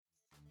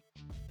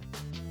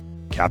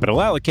Capital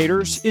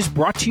Allocators is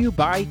brought to you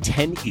by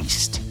 10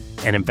 East,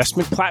 an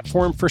investment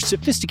platform for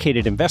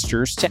sophisticated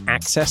investors to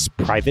access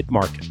private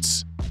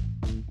markets.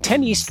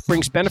 10 East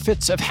brings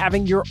benefits of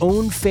having your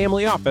own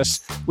family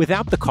office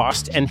without the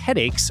cost and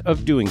headaches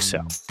of doing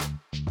so.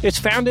 It's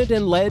founded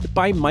and led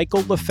by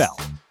Michael LaFell,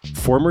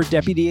 former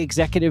Deputy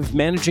Executive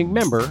Managing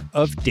Member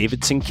of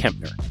Davidson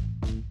Kempner.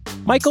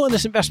 Michael and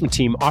his investment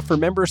team offer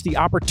members the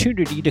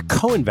opportunity to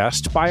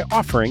co-invest by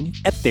offering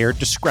at their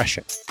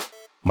discretion.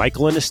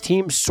 Michael and his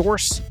team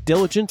source,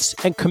 diligence,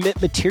 and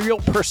commit material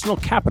personal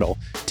capital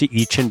to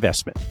each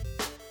investment.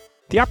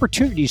 The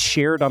opportunities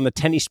shared on the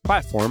 10 East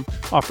platform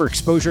offer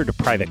exposure to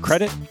private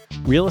credit,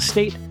 real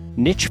estate,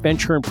 niche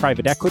venture and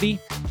private equity,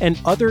 and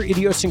other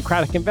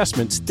idiosyncratic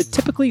investments that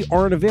typically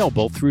aren't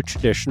available through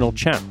traditional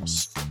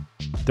channels.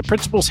 The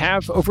principals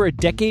have over a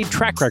decade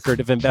track record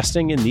of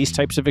investing in these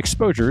types of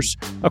exposures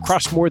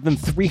across more than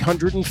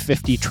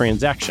 350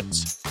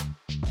 transactions.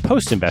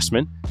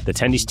 Post-investment, the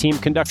 10 East team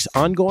conducts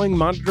ongoing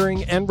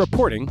monitoring and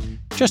reporting,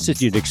 just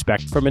as you'd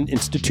expect from an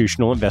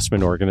institutional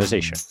investment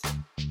organization.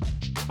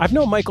 I've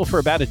known Michael for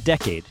about a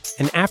decade,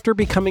 and after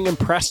becoming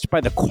impressed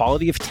by the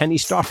quality of 10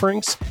 East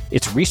offerings,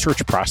 its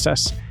research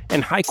process,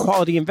 and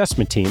high-quality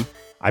investment team,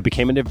 I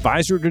became an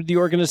advisor to the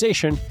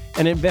organization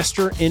and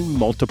investor in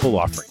multiple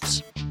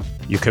offerings.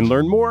 You can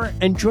learn more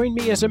and join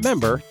me as a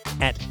member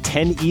at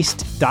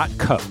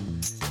 10east.co.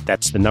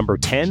 That's the number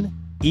 10,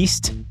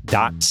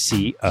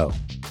 east.co.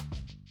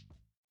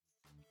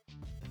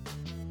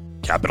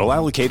 Capital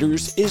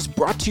Allocators is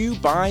brought to you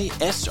by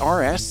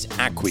SRS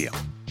Acquiom.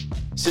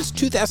 Since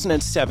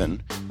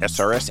 2007,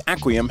 SRS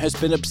Acquiom has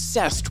been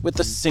obsessed with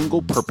a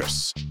single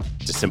purpose: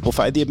 to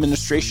simplify the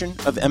administration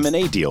of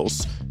M&A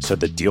deals so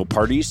that deal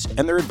parties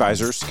and their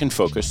advisors can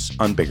focus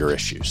on bigger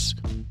issues.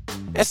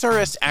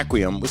 SRS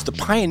Acquiom was the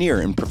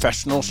pioneer in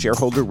professional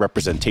shareholder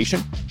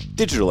representation,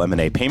 digital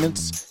M&A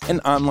payments, and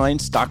online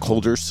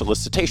stockholder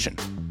solicitation,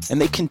 and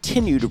they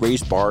continue to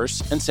raise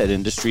bars and set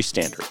industry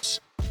standards.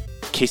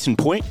 Case in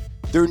point,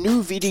 their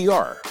new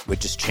VDR,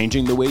 which is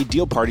changing the way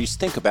deal parties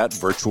think about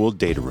virtual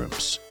data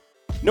rooms.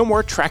 No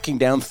more tracking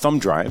down thumb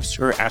drives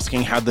or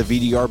asking how the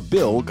VDR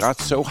bill got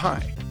so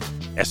high.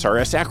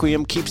 SRS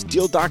Acquiom keeps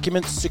deal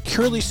documents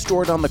securely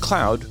stored on the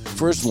cloud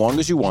for as long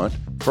as you want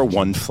for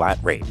one flat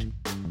rate.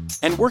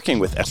 And working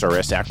with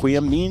SRS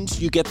Acquiom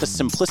means you get the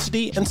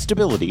simplicity and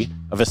stability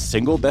of a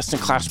single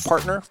best-in-class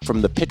partner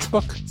from the pitch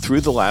book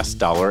through the last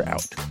dollar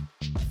out.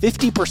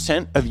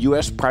 50% of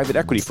U.S. private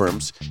equity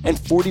firms and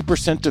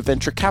 40% of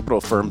venture capital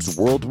firms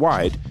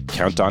worldwide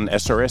count on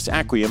SRS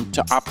Acquiom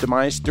to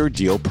optimize their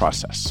deal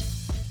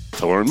process.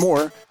 To learn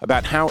more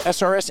about how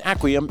SRS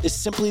Acquiom is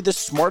simply the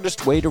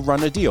smartest way to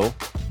run a deal,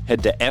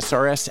 head to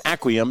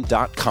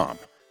srsacquiom.com.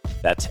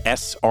 That's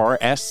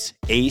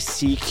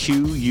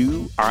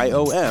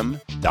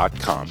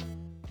srsacquiom.com.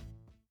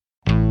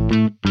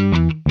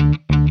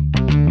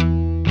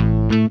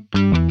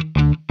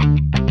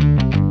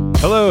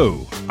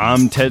 Hello,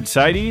 I'm Ted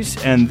Seides,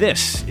 and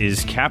this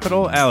is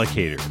Capital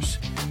Allocators.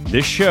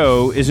 This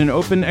show is an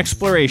open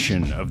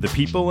exploration of the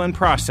people and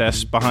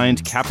process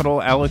behind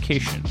capital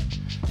allocation.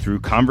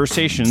 Through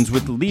conversations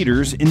with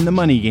leaders in the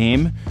money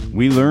game,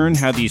 we learn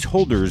how these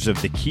holders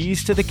of the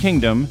keys to the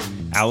kingdom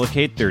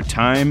allocate their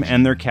time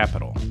and their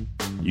capital.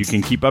 You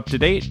can keep up to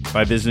date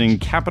by visiting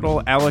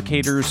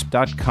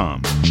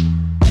capitalallocators.com.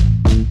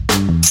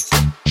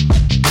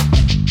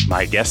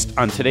 My guest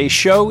on today's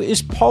show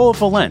is Paula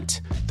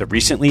Volent, the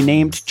recently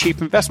named Chief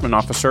Investment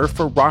Officer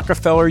for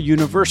Rockefeller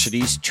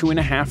University's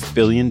 $2.5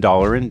 billion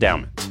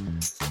endowment.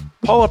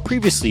 Paula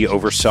previously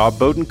oversaw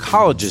Bowdoin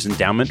College's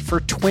endowment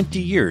for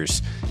 20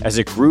 years as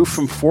it grew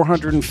from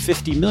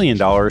 $450 million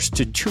to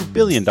 $2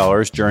 billion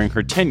during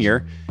her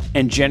tenure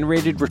and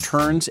generated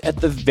returns at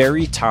the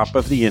very top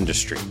of the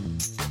industry.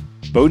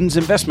 Bowdoin's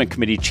Investment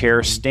Committee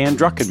Chair Stan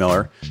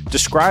Druckenmiller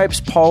describes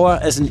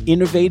Paula as an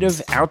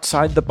innovative,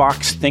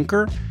 outside-the-box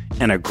thinker,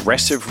 an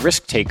aggressive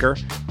risk-taker,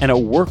 and a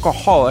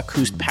workaholic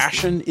whose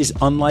passion is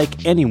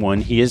unlike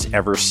anyone he has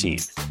ever seen.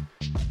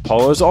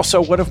 Paula is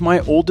also one of my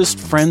oldest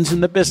friends in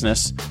the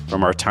business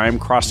from our time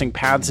crossing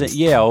paths at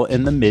Yale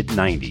in the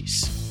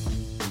mid-90s.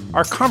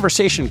 Our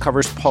conversation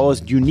covers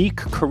Paula's unique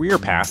career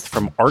path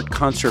from art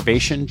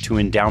conservation to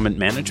endowment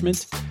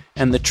management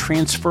and the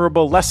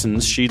transferable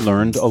lessons she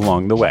learned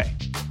along the way.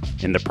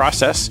 In the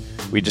process,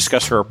 we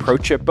discuss her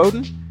approach at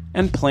Bowdoin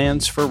and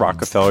plans for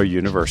Rockefeller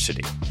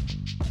University.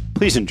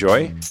 Please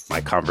enjoy my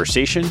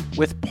conversation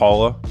with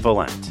Paula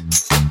Volent.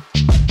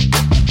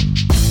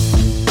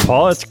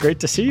 Paula, it's great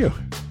to see you.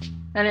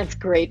 And it's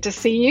great to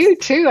see you,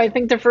 too. I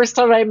think the first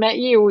time I met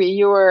you,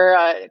 you were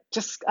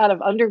just out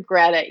of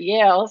undergrad at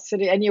Yale,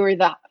 and you were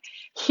the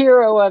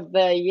hero of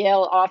the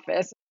Yale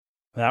office.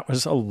 That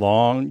was a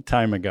long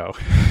time ago.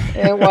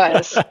 It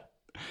was.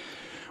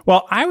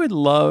 Well, I would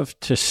love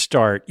to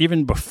start,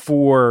 even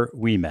before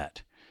we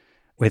met,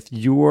 with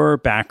your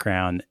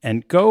background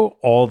and go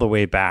all the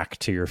way back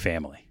to your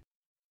family.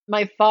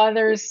 My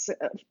father's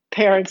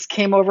parents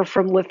came over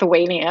from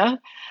Lithuania.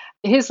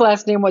 His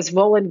last name was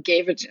Volent,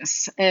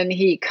 and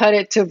he cut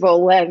it to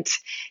Volent.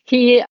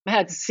 He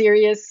had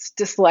serious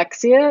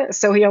dyslexia,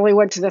 so he only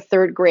went to the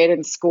third grade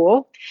in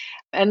school.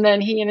 And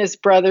then he and his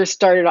brother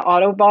started an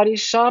auto body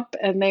shop,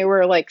 and they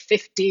were like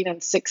 15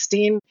 and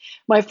 16.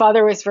 My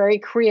father was very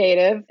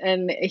creative,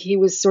 and he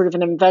was sort of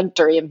an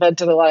inventor. He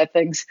invented a lot of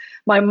things.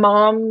 My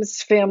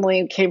mom's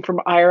family came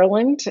from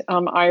Ireland,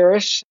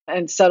 Irish,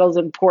 and settled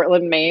in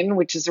Portland, Maine,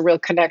 which is a real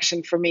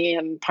connection for me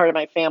and part of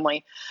my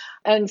family.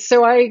 And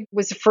so I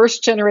was a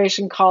first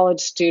generation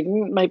college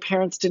student. My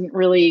parents didn't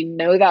really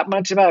know that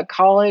much about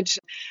college.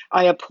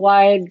 I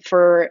applied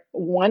for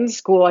one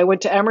school. I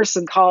went to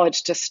Emerson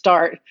College to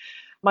start.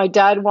 My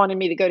dad wanted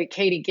me to go to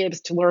Katie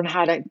Gibbs to learn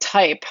how to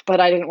type, but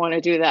I didn't want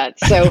to do that.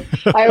 So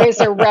I was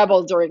a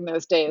rebel during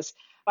those days.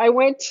 I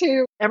went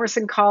to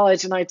Emerson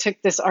College and I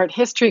took this art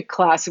history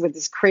class with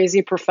this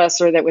crazy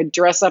professor that would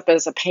dress up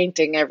as a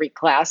painting every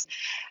class.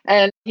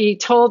 And he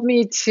told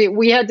me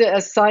we had the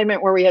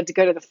assignment where we had to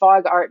go to the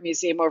Fogg Art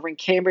Museum over in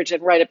Cambridge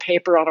and write a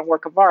paper on a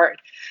work of art.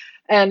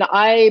 And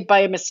I,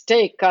 by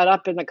mistake, got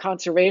up in the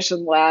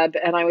conservation lab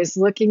and I was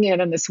looking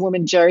in, and this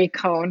woman, Jerry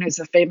Cohn, who's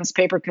a famous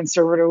paper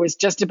conservator, was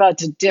just about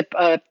to dip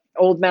a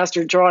old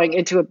master drawing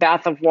into a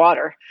bath of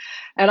water.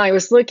 And I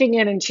was looking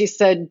in and she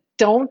said,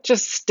 "Don't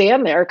just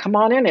stand there. Come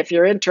on in if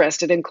you're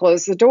interested," and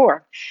close the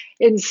door.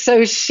 And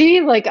so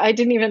I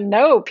didn't even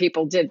know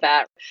people did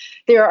that.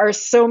 There are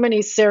so many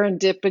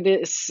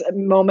serendipitous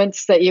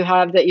moments that you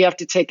have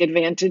to take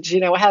advantage.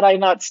 Had I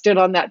not stood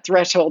on that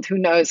threshold, who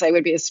knows, I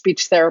would be a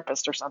speech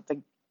therapist or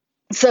something.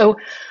 So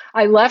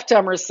I left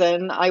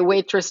Emerson, I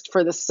waitressed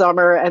for the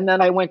summer, and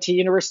then I went to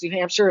University of New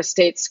Hampshire, a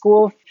state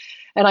school,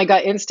 and I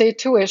got in-state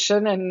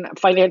tuition and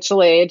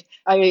financial aid.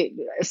 I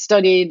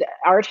studied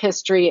art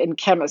history and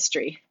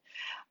chemistry.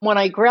 When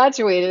I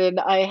graduated,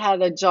 I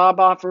had a job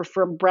offer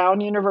from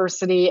Brown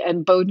University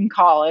and Bowdoin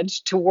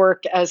College to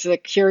work as a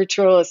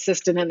curatorial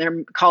assistant in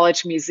their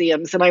college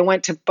museums. And I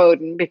went to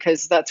Bowdoin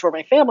because that's where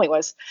my family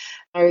was.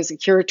 I was a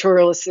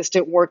curatorial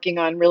assistant working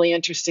on really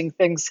interesting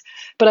things.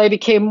 But I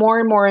became more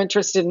and more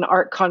interested in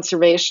art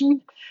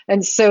conservation.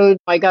 And so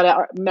I got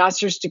a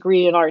master's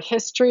degree in art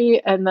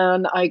history, and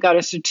then I got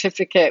a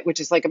certificate, which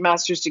is like a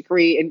master's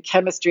degree in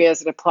chemistry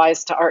as it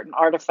applies to art and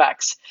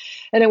artifacts.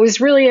 And it was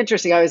really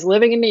interesting. I was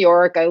living in New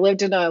York. I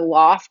lived in a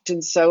loft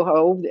in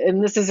Soho,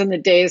 and this is in the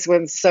days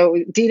when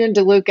Dean and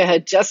DeLuca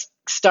had just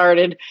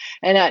started,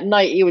 and at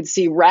night you would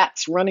see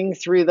rats running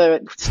through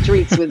the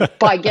streets with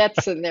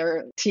baguettes in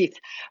their teeth.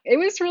 It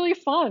was really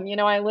fun.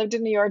 I lived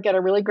in New York at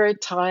a really great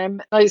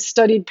time. I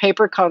studied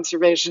paper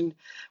conservation,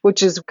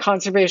 which is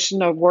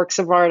conservation of works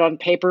of art on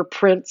paper,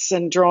 prints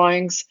and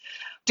drawings.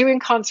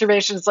 Doing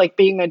conservation is like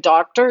being a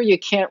doctor. You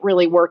can't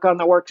really work on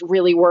the work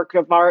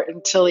of art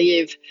until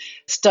you've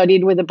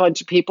studied with a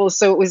bunch of people.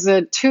 So it was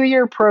a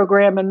 2-year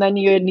program, and then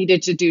you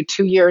needed to do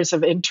 2 years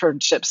of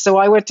internships. So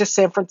I went to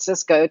San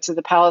Francisco to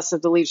the Palace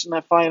of the Legion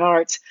of Fine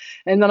Arts,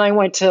 and then I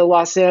went to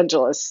Los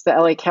Angeles, the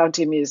LA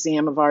County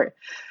Museum of Art,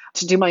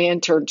 to do my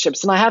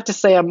internships. And I have to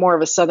say I'm more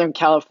of a Southern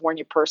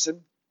California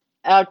person.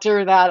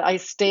 After that, I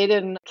stayed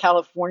in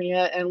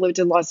California and lived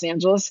in Los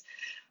Angeles.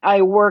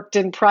 I worked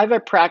in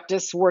private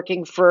practice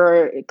working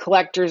for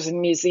collectors and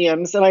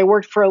museums, and I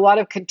worked for a lot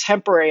of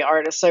contemporary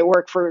artists. I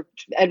worked for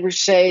Edward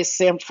Shea,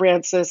 Sam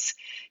Francis,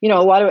 a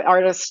lot of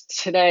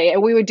artists today.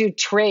 And we would do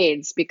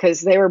trades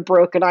because they were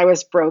broke and I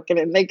was broken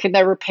and they could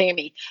never pay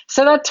me.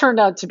 So that turned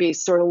out to be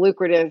sort of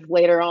lucrative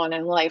later on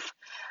in life.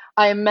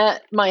 I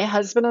met my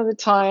husband at the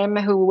time,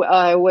 who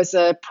was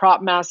a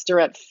prop master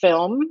at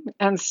film.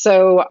 And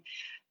so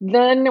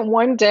then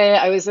one day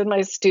I was in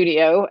my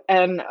studio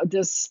and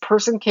this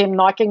person came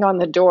knocking on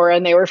the door,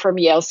 and they were from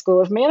Yale School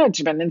of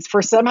Management. And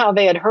somehow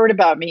they had heard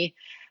about me.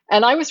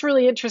 And I was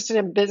really interested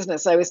in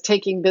business. I was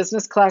taking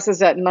business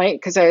classes at night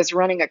because I was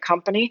running a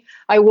company.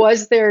 I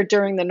was there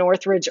during the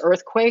Northridge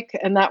earthquake,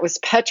 and that was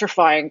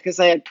petrifying because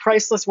I had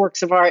priceless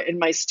works of art in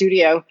my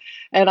studio,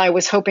 and I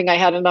was hoping I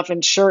had enough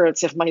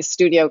insurance if my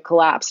studio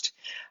collapsed.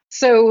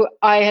 So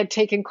I had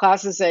taken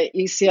classes at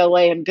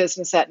UCLA in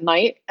business at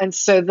night. And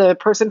so the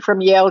person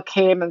from Yale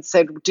came and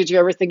said, "Did you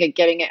ever think of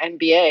getting an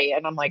MBA?"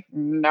 And I'm like,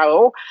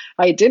 "No,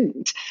 I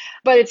didn't."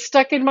 But it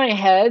stuck in my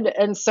head.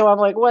 And so I'm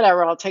like,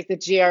 whatever, I'll take the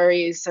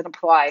GREs and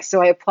apply.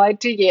 So I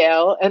applied to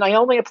Yale, and I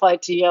only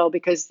applied to Yale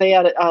because they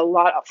had a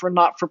lot for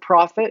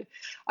not-for-profit.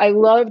 I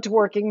loved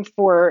working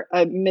for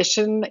a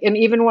mission. And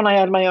even when I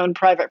had my own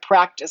private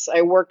practice,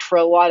 I worked for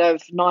a lot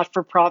of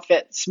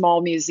not-for-profit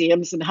small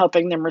museums and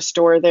helping them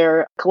restore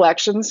their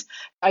collections.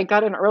 I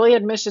got an early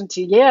admission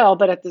to Yale,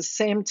 but at the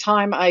same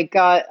time, I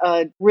got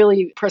a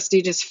really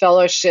prestigious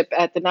fellowship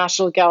at the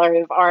National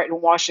Gallery of Art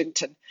in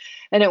Washington.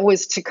 And it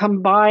was to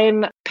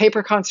combine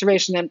paper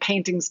conservation and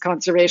paintings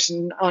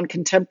conservation on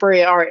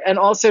contemporary art, and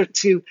also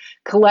to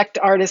collect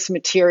artist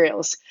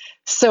materials.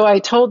 So I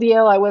told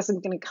Yale I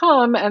wasn't going to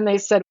come, and they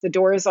said, "The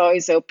door is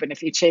always open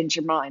if you change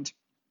your mind."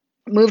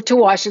 Moved to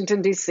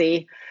Washington,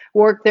 D.C.,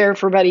 worked there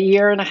for about a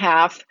year and a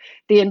half.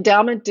 The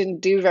endowment didn't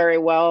do very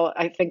well,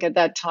 I think, at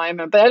that time.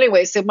 But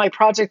anyway, so my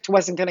project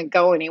wasn't going to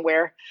go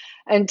anywhere.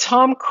 And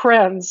Tom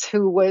Krenz,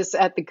 who was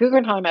at the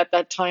Guggenheim at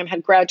that time,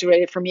 had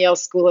graduated from Yale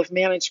School of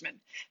Management,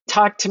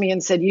 talked to me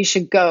and said, you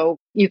should go.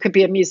 You could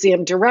be a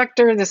museum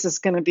director. This is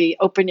going to be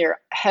open your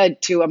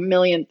head to a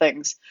million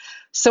things.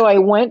 So I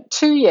went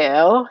to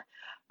Yale.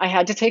 I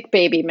had to take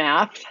baby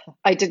math.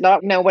 I did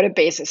not know what a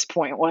basis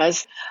point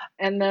was.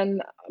 And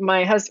then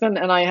my husband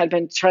and I had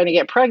been trying to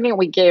get pregnant.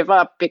 We gave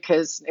up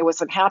because it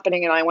wasn't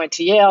happening. And I went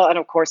to Yale. And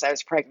of course, I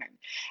was pregnant.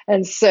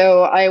 And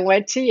so I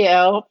went to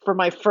Yale for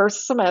my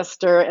first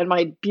semester. And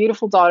my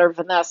beautiful daughter,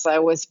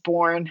 Vanessa, was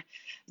born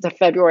the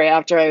February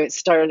after I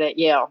started at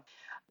Yale.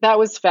 That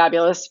was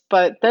fabulous.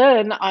 But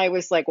then I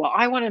was like, well,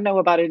 I want to know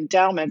about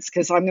endowments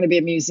because I'm going to be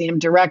a museum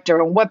director.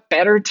 And what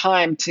better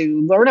time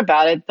to learn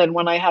about it than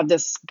when I have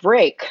this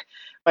break?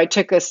 I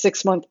took a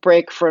 6-month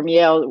break from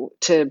Yale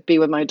to be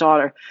with my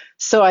daughter.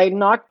 So I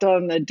knocked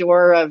on the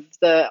door of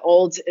the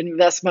old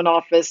investment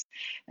office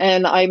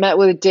and I met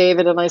with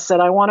David and I said,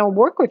 I want to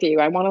work with you.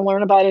 I want to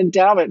learn about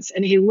endowments.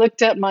 And he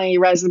looked at my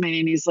resume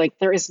and he's like,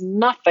 there is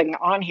nothing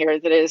on here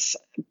that is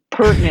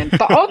pertinent,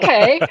 but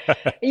okay,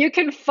 you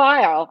can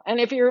file. And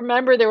if you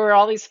remember, there were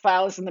all these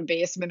files in the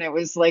basement. It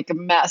was like a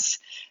mess.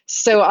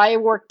 So I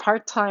worked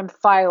part-time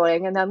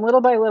filing. And then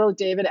little by little,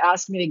 David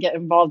asked me to get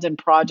involved in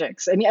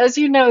projects. And as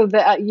you know,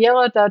 at Yale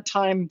at that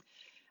time,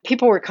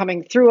 people were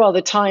coming through all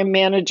the time,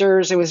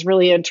 managers. It was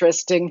really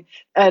interesting.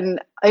 And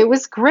it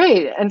was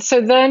great. And so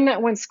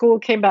then when school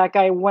came back,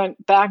 I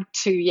went back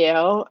to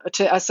Yale,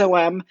 to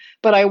SOM,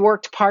 but I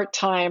worked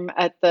part-time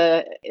at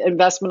the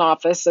investment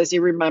office, as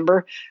you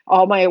remember,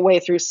 all my way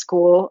through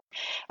school.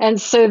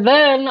 And so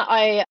then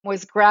I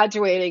was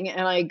graduating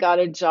and I got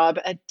a job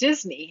at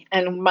Disney.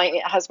 And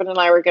my husband and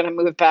I were going to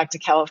move back to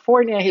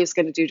California. He was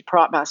going to do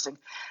prop mastering.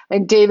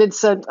 And David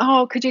said,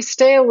 oh, could you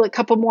stay a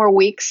couple more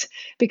weeks?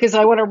 Because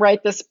I want to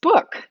write this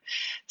book.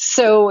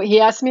 So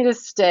he asked me to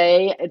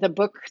stay. The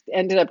book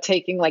ended up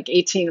taking like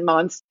 18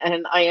 months,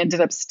 and I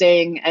ended up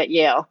staying at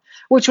Yale,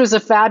 which was a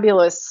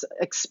fabulous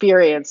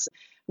experience.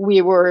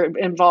 We were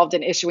involved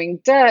in issuing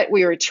debt.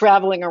 We were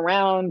traveling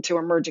around to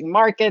emerging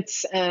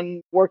markets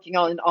and working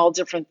on all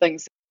different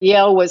things.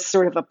 Yale was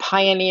sort of a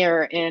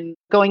pioneer in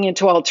going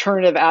into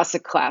alternative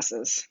asset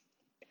classes.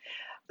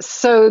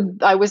 So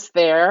I was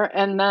there,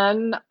 and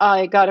then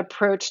I got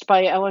approached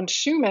by Ellen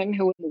Schuman,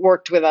 who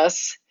worked with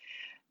us,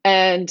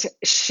 and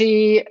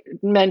she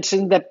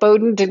mentioned that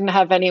Bowdoin didn't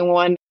have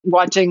anyone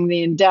watching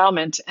the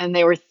endowment, and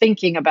they were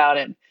thinking about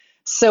it.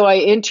 So I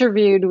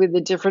interviewed with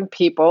the different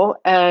people,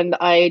 and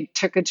I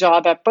took a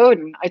job at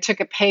Bowdoin. I took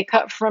a pay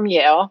cut from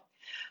Yale,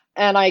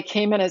 and I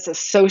came in as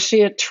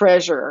associate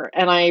treasurer,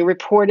 and I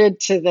reported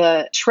to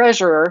the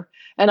treasurer.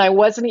 And I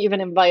wasn't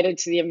even invited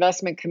to the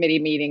investment committee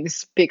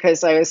meetings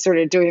because I was sort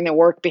of doing the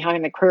work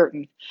behind the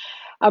curtain.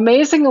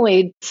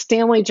 Amazingly,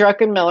 Stanley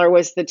Druckenmiller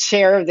was the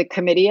chair of the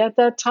committee at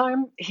that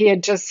time. He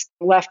had just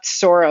left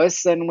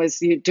Soros and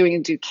was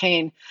doing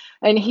Duquesne.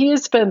 And he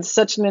has been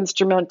such an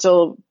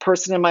instrumental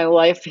person in my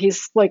life.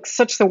 He's like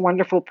such a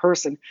wonderful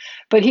person.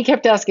 But he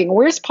kept asking,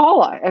 where's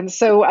Paula? And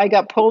so I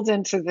got pulled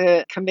into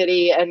the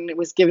committee and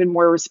was given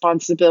more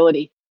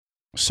responsibility.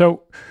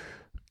 So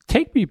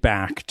take me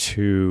back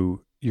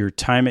to your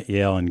time at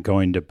Yale and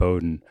going to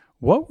Bowdoin.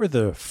 What were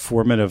the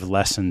formative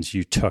lessons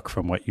you took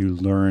from what you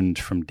learned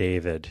from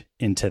David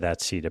into that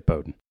seat at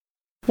Bowdoin?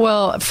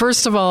 Well,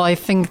 first of all, I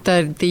think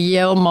that the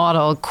Yale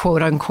model,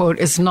 quote unquote,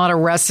 is not a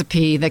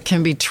recipe that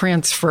can be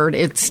transferred.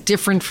 It's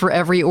different for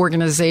every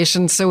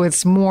organization. So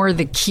it's more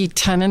the key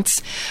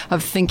tenets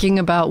of thinking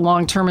about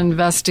long-term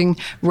investing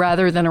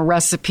rather than a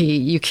recipe.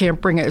 You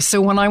can't bring it. So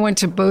when I went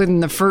to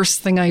Bowdoin, the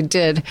first thing I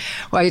did,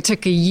 I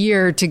took a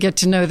year to get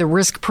to know the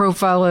risk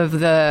profile of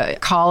the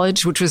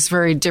college, which was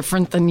very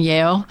different than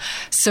Yale.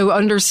 So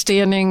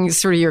understanding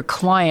sort of your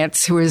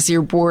clients, who is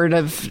your board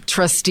of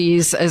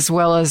trustees, as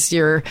well as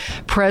your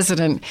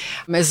president,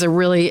 is a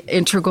really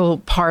integral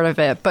part of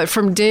it. But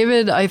from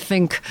David, I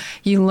think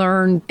you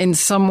learn in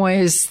some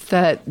ways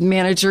that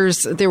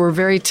managers, they were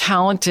very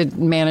talented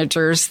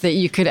managers that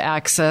you could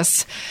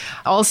access.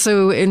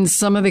 Also, in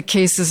some of the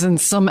cases, in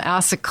some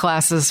asset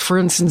classes, for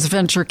instance,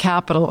 venture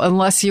capital,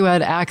 unless you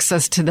had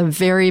access to the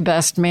very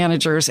best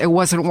managers, it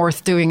wasn't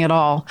worth doing at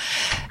all.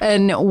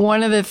 And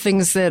one of the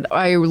things that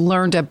I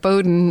learned at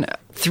Bowdoin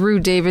through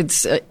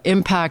David's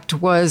impact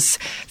was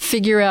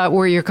figure out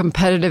where your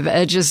competitive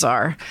edges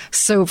are.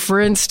 So,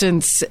 for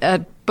instance,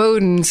 at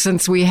Bowdoin,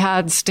 since we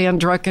had Stan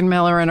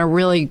Druckenmiller and a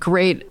really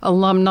great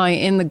alumni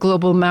in the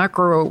global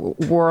macro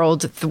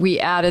world,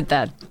 we added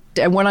that.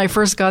 And when I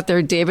first got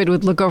there, David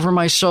would look over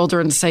my shoulder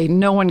and say,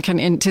 no one can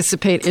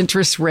anticipate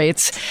interest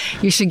rates.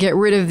 You should get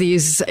rid of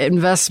these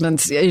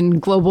investments in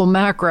global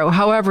macro.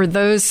 However,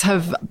 those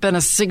have been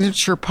a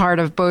signature part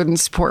of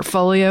Bowdoin's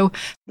portfolio.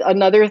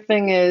 Another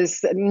thing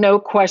is no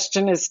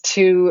question is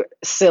too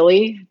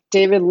silly.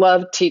 David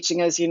loved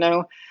teaching, as you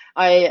know.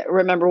 I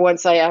remember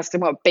once I asked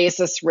him what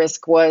basis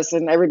risk was,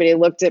 and everybody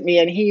looked at me,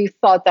 and he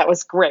thought that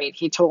was great.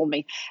 He told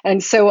me.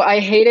 And so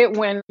I hate it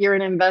when you're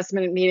in an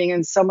investment meeting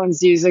and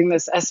someone's using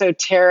this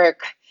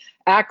esoteric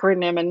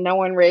acronym and no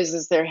one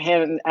raises their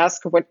hand and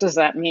asks, what does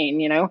that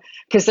mean,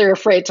 because they're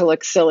afraid to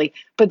look silly.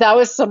 But that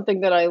was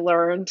something that I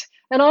learned.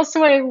 And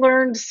also I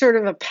learned sort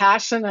of a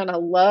passion and a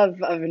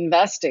love of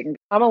investing.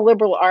 I'm a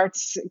liberal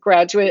arts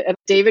graduate, and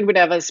David would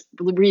have us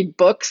read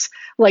books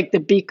like The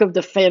Beak of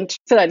the Finch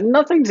that had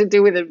nothing to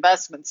do with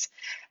investments.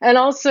 And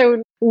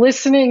also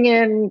listening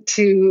in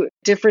to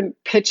different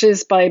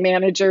pitches by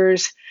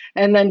managers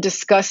and then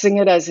discussing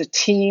it as a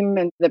team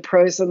and the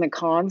pros and the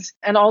cons.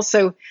 And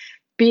also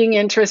being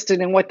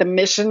interested in what the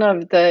mission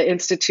of the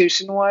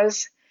institution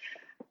was.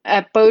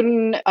 At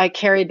Bowdoin, I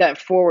carried that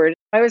forward.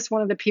 I was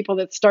one of the people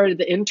that started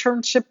the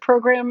internship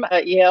program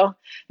at Yale,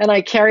 and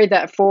I carried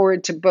that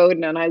forward to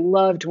Bowdoin, and I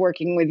loved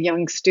working with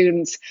young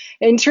students.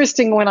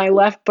 Interesting, when I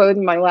left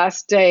Bowdoin my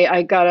last day,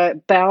 I got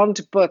a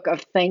bound book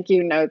of thank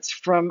you notes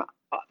from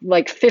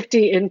like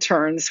 50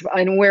 interns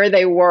and where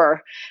they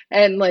were,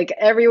 and like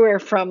everywhere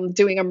from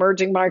doing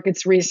emerging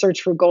markets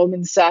research for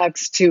Goldman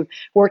Sachs to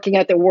working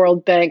at the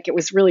World Bank. It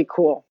was really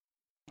cool.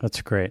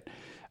 That's great.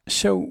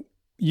 So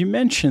you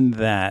mentioned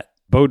that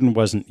Bowdoin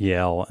wasn't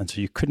Yale, and so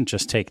you couldn't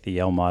just take the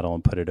Yale model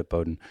and put it at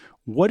Bowdoin.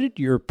 What did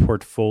your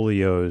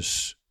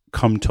portfolios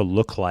come to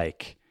look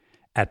like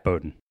at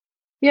Bowdoin?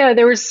 Yeah,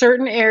 there were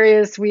certain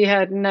areas we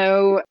had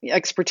no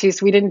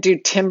expertise. We didn't do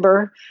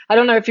timber. I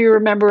don't know if you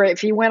remember,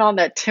 if you went on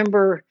that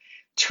timber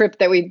trip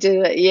that we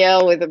did at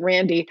Yale with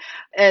Randy,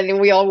 and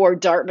we all wore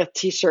Dartmouth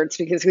t-shirts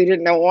because we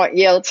didn't want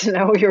Yale to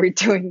know we were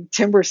doing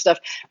timber stuff.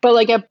 But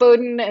like at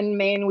Bowdoin and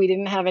Maine, we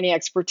didn't have any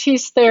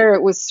expertise there.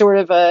 It was sort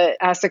of a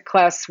asset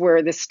class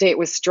where the state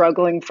was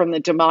struggling from the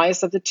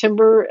demise of the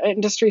timber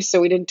industry,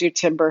 so we didn't do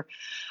timber.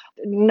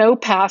 No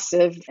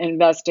passive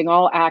investing,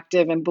 all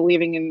active and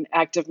believing in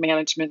active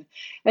management.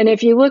 And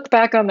if you look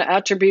back on the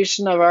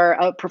attribution of our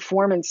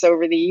outperformance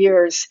over the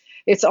years,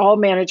 it's all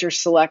manager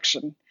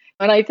selection.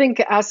 And I think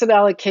asset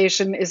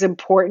allocation is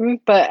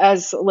important, but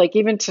as like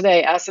even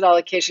today, asset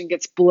allocation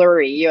gets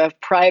blurry. You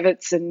have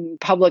privates and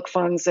public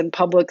funds and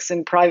publics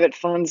and private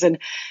funds. And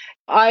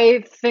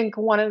I think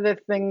one of the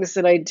things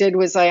that I did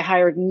was I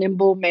hired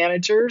nimble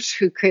managers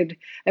who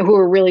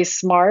were really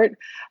smart.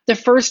 The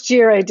first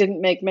year I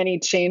didn't make many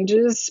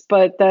changes,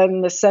 but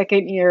then the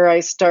second year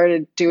I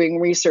started doing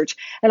research.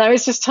 And I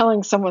was just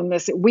telling someone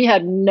this, we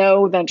had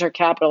no venture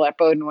capital at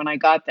Bowdoin when I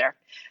got there.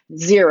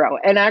 Zero.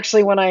 And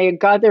actually, when I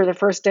got there the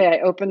first day,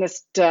 I opened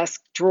this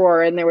desk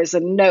drawer and there was a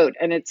note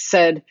and it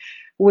said,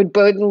 would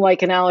Bowdoin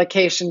like an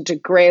allocation to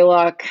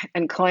Greylock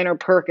and Kleiner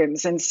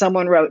Perkins? And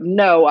someone wrote,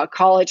 no, a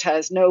college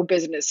has no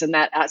business in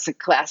that asset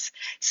class.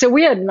 So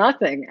we had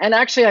nothing. And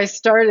actually, I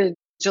started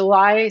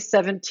July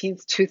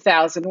 17th,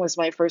 2000 was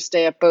my first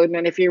day at Bowdoin.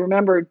 And if you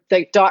remember,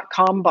 the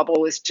dot-com bubble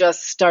was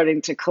just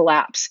starting to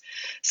collapse.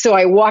 So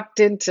I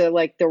walked into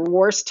like the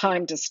worst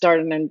time to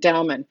start an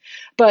endowment.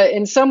 But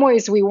in some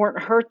ways, we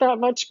weren't hurt that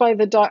much by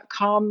the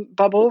dot-com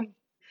bubble.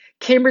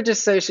 Cambridge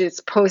Associates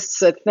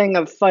posts a thing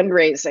of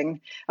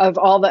fundraising of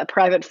all the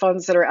private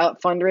funds that are out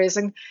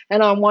fundraising.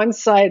 And on one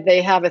side,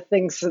 they have a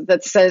thing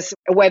that says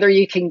whether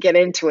you can get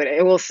into it.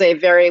 It will say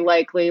very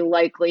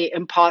likely,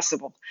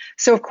 impossible.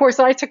 So, of course,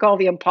 I took all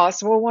the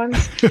impossible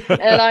ones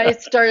and I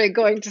started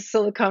going to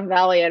Silicon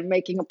Valley and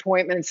making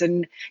appointments.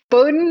 And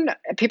Bowdoin,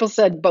 people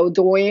said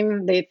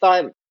Bowdoin. They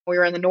thought we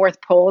were in the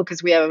North Pole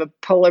because we have a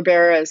polar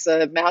bear as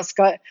a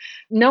mascot.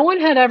 No one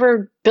had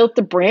ever built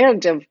the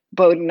brand of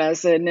Bowdoin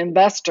as an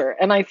investor.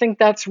 And I think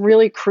that's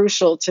really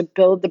crucial to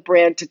build the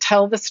brand, to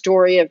tell the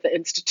story of the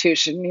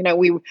institution.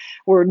 We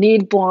were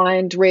need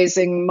blind,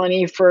 raising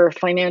money for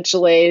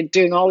financial aid,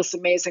 doing all this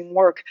amazing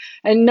work.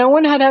 And no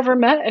one had ever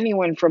met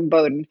anyone from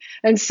Bowdoin.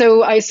 And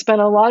so I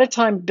spent a lot of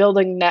time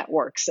building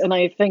networks. And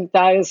I think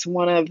that is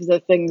one of the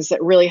things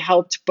that really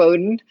helped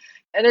Bowdoin.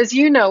 And as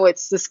you know,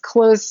 it's this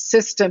closed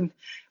system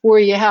where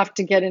you have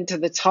to get into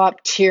the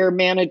top tier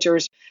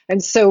managers.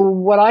 And so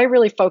what I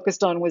really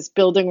focused on was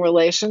building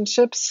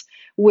relationships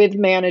with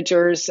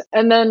managers.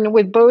 And then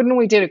with Bowdoin,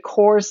 we did a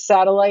core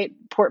satellite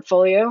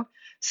portfolio.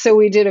 So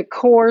we did a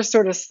core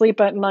sort of sleep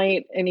at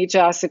night in each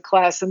asset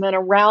class. And then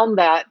around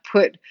that,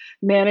 put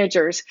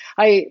managers.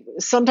 I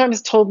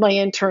sometimes told my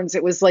interns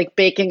it was like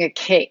baking a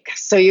cake.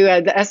 So you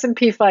had the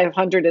S&P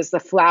 500 as the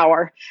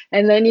flour,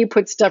 and then you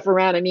put stuff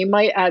around and you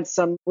might add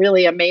some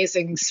really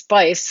amazing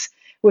spice,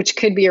 which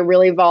could be a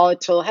really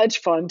volatile hedge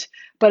fund.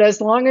 But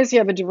as long as you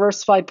have a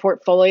diversified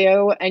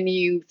portfolio and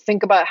you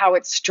think about how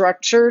it's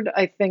structured,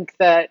 I think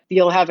that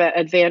you'll have an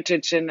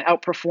advantage in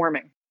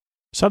outperforming.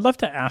 So I'd love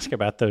to ask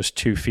about those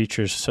two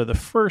features. So the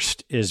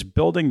first is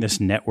building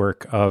this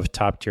network of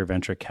top-tier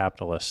venture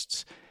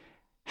capitalists.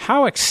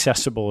 How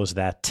accessible is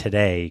that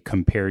today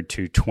compared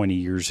to 20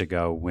 years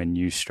ago when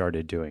you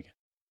started doing it?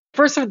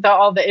 First of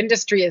all, the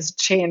industry has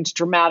changed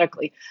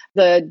dramatically.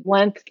 The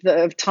length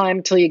of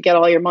time till you get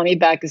all your money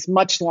back is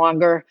much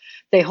longer.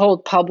 They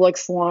hold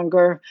publics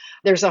longer.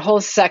 There's a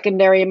whole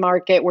secondary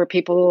market where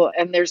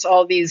and there's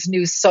all these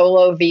new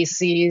solo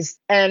VCs,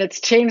 and it's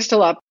changed a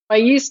lot. I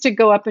used to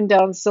go up and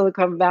down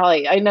Silicon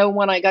Valley. I know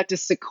when I got to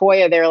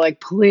Sequoia, they're like,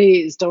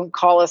 please don't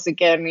call us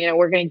again.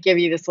 We're going to give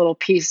you this little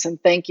piece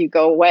and thank you,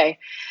 go away.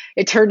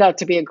 It turned out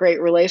to be a great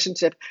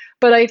relationship.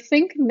 But I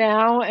think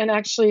now, and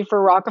actually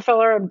for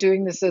Rockefeller, I'm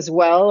doing this as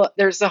well,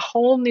 there's a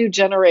whole new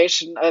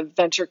generation of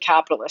venture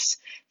capitalists.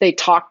 They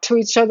talk to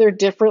each other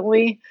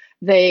differently.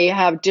 They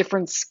have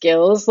different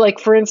skills. Like,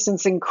 for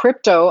instance, in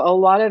crypto, a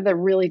lot of the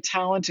really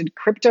talented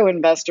crypto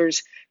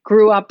investors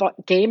grew up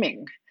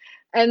gaming.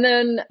 And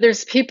then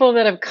there's people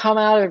that have come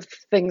out of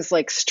things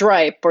like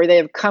Stripe, or they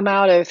have come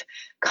out of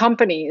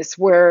companies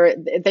where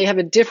they have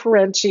a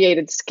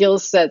differentiated skill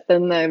set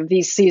than the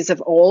VCs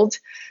of old.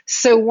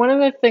 So one of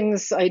the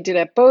things I did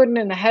at Bowden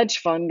in the hedge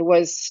fund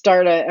was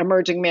start an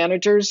emerging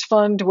managers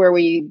fund where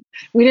we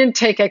didn't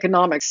take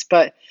economics,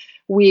 but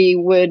we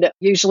would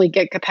usually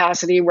get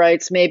capacity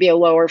rights, maybe a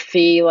lower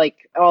fee, like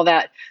all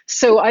that.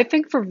 So I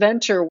think for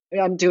venture,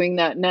 I'm doing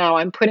that now.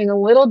 I'm putting a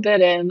little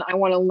bit in. I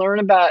want to learn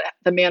about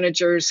the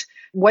managers,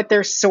 what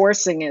their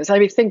sourcing is.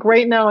 I think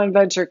right now in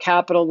venture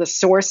capital, the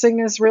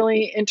sourcing is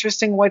really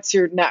interesting. What's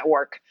your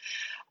network?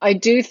 I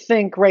do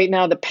think right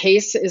now the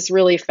pace is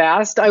really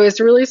fast. I was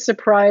really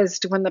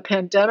surprised when the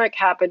pandemic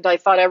happened. I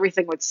thought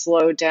everything would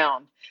slow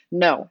down.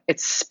 No,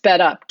 it's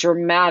sped up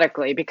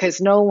dramatically because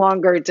no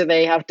longer do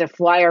they have to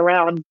fly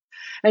around.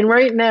 And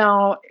right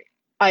now,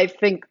 I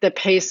think the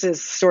pace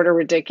is sort of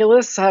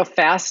ridiculous, how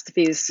fast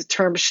these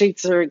term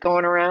sheets are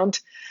going around.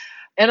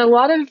 And a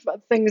lot of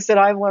things that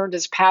I've learned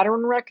is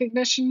pattern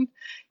recognition.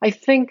 I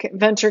think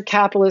venture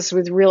capitalists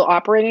with real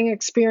operating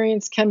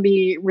experience can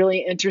be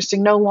really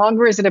interesting. No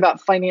longer is it about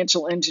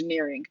financial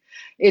engineering.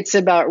 It's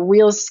about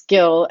real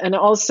skill. And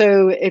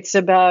also it's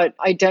about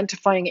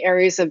identifying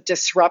areas of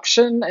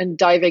disruption and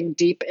diving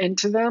deep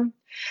into them.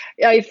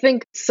 I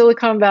think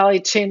Silicon Valley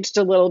changed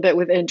a little bit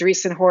with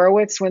Andreessen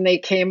Horowitz when they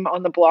came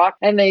on the block,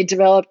 and they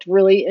developed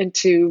really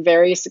into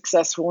very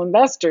successful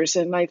investors.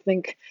 And I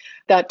think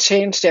that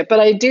changed it. But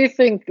I do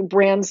think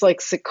brands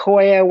like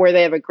Sequoia, where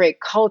they have a great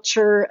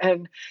culture,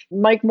 and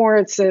Mike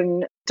Moritz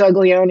and Doug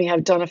Leone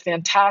have done a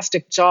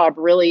fantastic job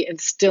really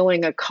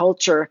instilling a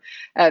culture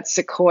at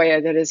Sequoia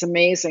that is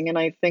amazing. And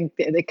I think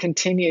that it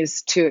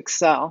continues to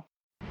excel.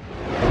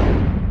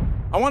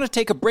 I want to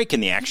take a break in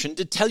the action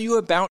to tell you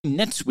about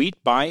NetSuite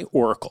by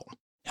Oracle,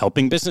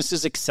 helping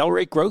businesses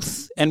accelerate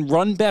growth and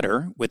run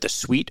better with a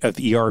suite of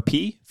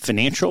ERP,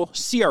 financial,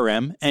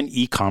 CRM, and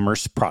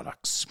e-commerce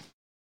products.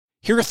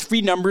 Here are 3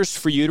 numbers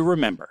for you to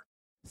remember: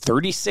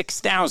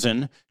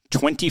 36,000,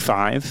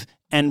 25,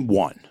 and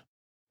 1.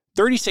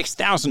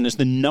 36,000 is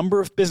the number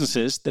of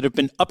businesses that have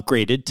been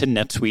upgraded to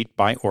NetSuite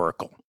by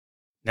Oracle.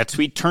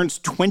 NetSuite turns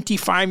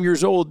 25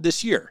 years old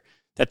this year.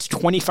 That's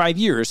 25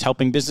 years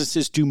helping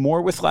businesses do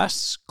more with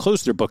less,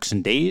 close their books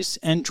in days,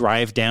 and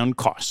drive down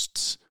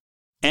costs.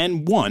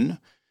 And 1,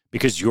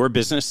 because your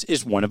business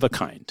is one of a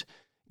kind.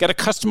 Get a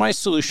customized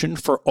solution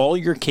for all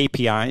your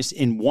KPIs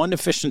in one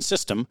efficient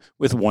system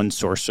with one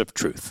source of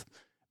truth.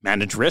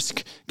 Manage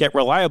risk, get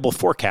reliable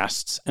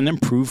forecasts, and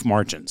improve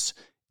margins.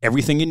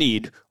 Everything you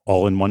need,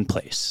 all in one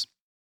place.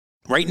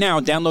 Right now,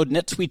 download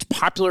NetSuite's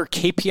popular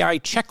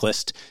KPI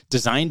checklist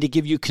designed to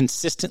give you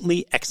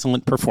consistently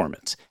excellent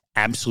performance.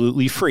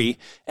 Absolutely free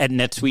at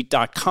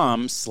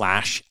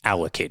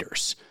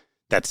netsuite.com/allocators.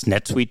 That's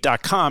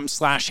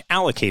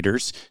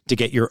netsuite.com/allocators to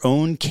get your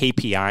own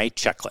KPI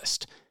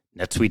checklist.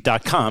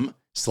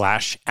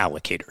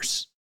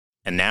 netsuite.com/allocators.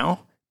 And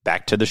now,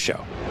 back to the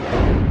show.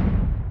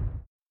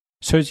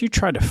 So as you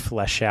try to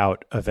flesh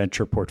out a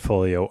venture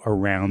portfolio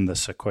around the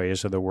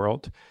Sequoias of the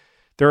world,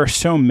 there are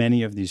so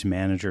many of these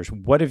managers.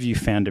 What have you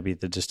found to be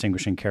the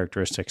distinguishing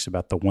characteristics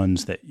about the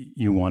ones that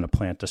you want to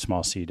plant a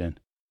small seed in?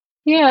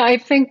 Yeah, I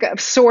think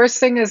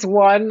sourcing is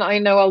one. I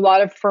know a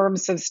lot of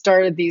firms have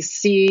started these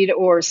seed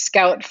or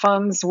scout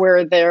funds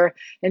where they're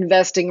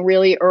investing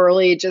really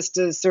early just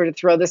to sort of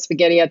throw the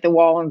spaghetti at the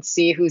wall and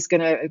see who's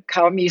going to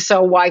come. You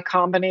saw Y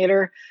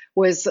Combinator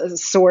was a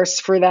source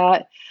for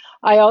that.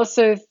 I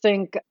also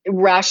think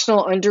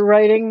rational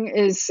underwriting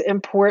is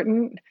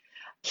important.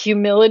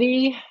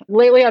 Humility.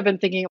 Lately, I've been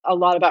thinking a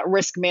lot about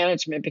risk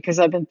management because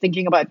I've been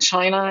thinking about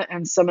China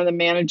and some of the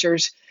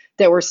managers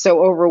that were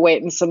so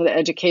overweight in some of the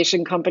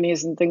education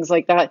companies and things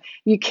like that.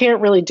 You can't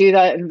really do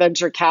that in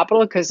venture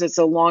capital because it's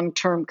a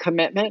long-term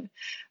commitment.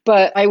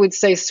 But I would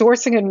say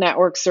sourcing and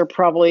networks are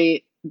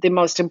probably the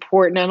most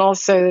important, and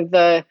also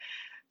the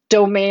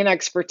domain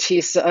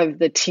expertise of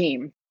the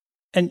team.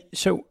 And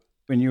so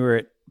when you were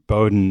at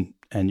Bowden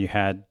and you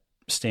had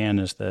Stan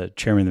as the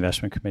chairman of the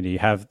investment committee, you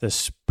have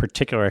this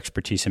particular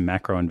expertise in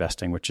macro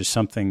investing, which is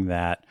something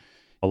that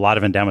a lot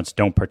of endowments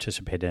don't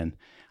participate in.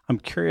 I'm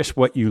curious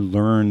what you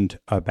learned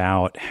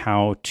about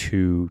how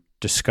to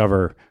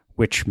discover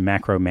which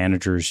macro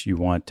managers you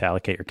want to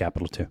allocate your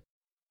capital to.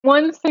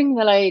 One thing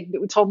that I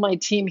told my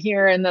team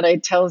here and that I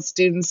tell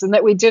students and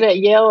that we did at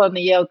Yale in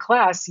the Yale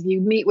class, you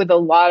meet with a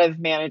lot of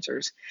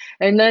managers.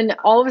 And then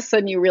all of a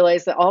sudden you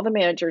realize that all the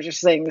managers are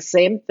saying the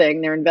same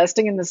thing. They're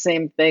investing in the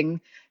same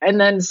thing. And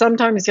then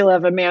sometimes you'll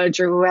have a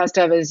manager who has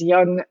to have his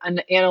young an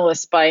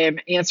analyst by him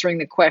answering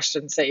the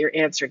questions that you're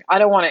answering. I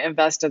don't want to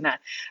invest in that.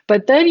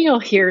 But then you'll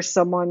hear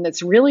someone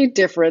that's really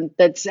different,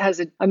 that has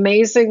an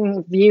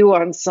amazing view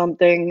on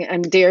something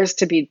and dares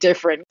to be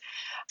different.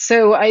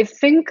 So I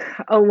think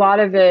a lot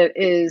of it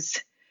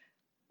is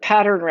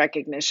pattern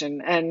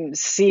recognition and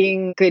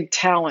seeing good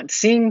talent.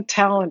 Seeing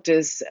talent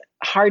is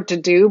hard to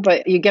do,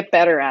 but you get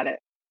better at it.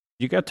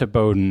 You got to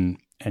Bowdoin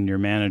and you're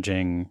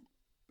managing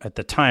at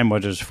the time,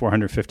 what was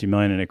 450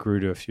 million, and it grew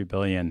to a few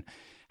billion.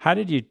 How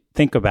did you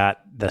think about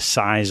the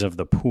size of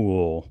the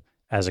pool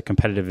as a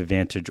competitive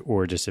advantage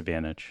or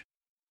disadvantage?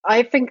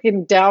 I think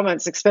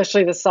endowments,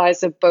 especially the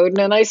size of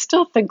Bowdoin, and I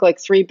still think like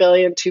 3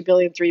 billion, 2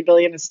 billion, 3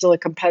 billion is still a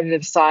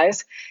competitive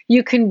size.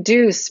 You can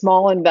do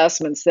small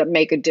investments that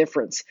make a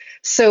difference.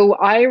 So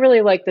I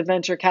really like the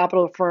venture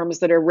capital firms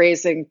that are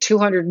raising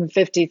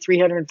 250,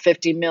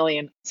 350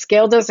 million.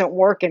 Scale doesn't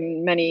work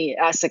in many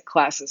asset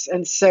classes.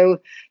 And so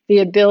the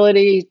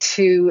ability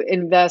to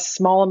invest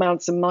small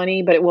amounts of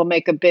money, but it will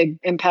make a big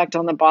impact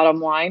on the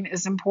bottom line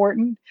is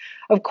important.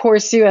 Of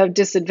course, you have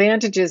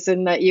disadvantages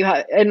in that you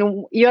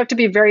have to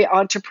be very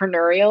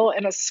entrepreneurial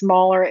in a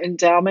smaller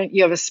endowment.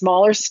 You have a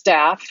smaller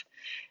staff.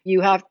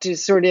 You have to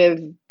sort of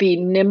be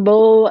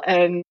nimble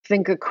and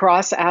think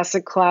across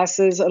asset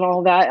classes and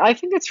all that. I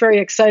think it's very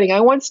exciting. I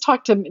once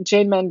talked to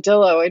Jane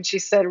Mandillo, and she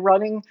said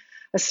running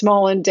a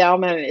small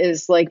endowment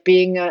is like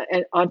being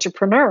an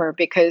entrepreneur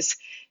because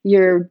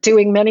you're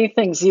doing many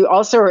things. You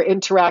also are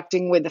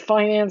interacting with the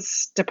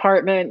finance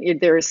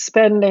department. There's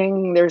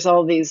spending. There's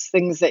all these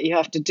things that you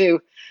have to do.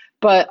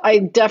 But I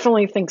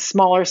definitely think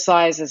smaller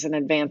size is an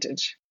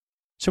advantage.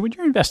 So when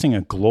you're investing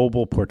a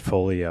global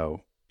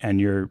portfolio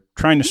and you're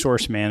trying to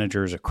source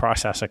managers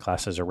across asset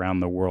classes around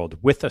the world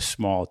with a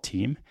small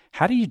team,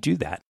 how do you do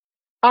that?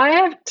 I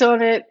have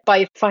done it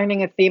by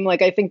finding a theme.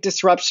 Like I think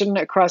disruption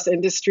across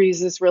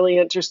industries is really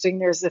interesting.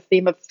 There's a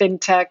theme of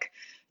fintech.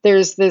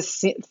 There's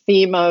this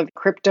theme of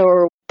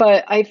crypto.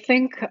 But I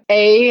think,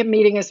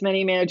 meeting as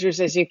many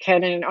managers as you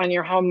can on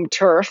your home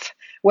turf,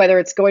 whether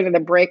it's going to the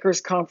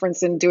Breakers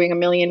Conference and doing a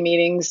million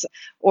meetings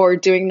or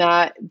doing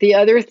that. The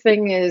other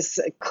thing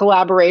is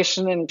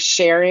collaboration and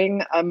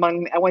sharing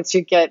once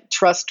you get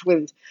trust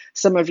with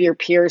some of your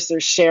peers,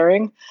 there's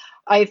sharing.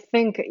 I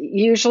think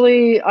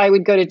usually I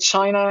would go to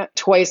China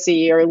twice a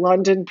year,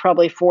 London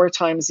probably 4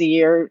 times a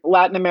year,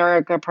 Latin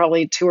America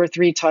probably 2 or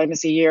 3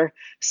 times a year,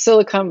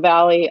 Silicon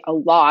Valley a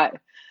lot.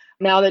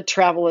 Now that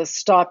travel has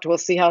stopped, we'll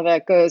see how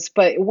that goes.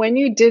 But when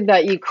you did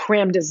that, you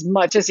crammed as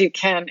much as you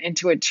can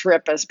into a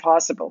trip as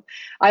possible.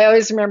 I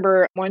always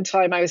remember one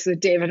time I was with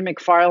David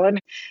McFarlane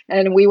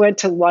and we went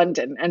to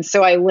London. And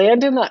so I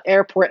land in the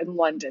airport in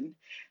London.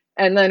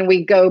 And then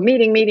we go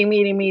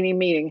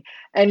meeting.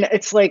 And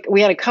it's like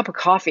we had a cup of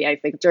coffee, I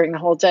think, during the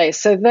whole day.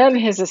 So then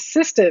his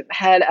assistant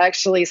had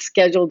actually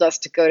scheduled us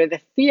to go to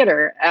the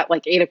theater at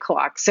like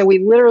 8:00. So we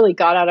literally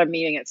got out of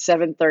meeting at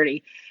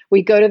 7:30.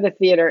 We go to the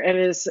theater and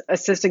his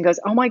assistant goes,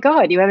 "Oh my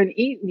God, you haven't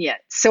eaten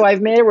yet. So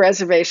I've made a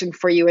reservation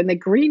for you in the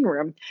green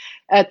room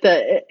at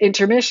the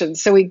intermission."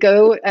 So we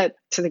go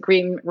to the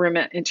green room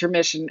at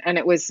intermission, and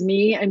it was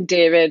me and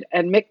David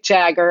and Mick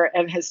Jagger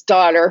and his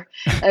daughter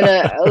and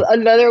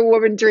another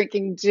woman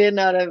drinking gin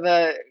out of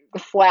a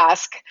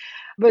flask.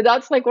 But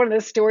that's like one of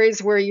the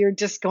stories where you're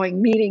just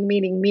going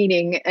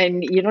meeting,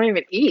 and you don't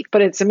even eat,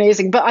 but it's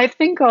amazing. But I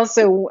think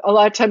also a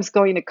lot of times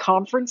going to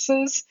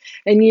conferences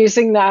and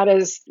using that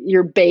as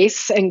your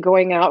base and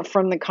going out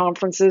from the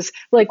conferences,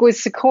 like with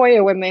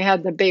Sequoia, when they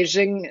had the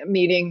Beijing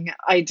meeting,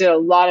 I did a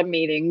lot of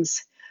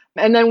meetings.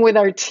 And then with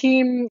our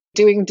team,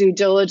 doing due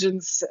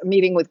diligence,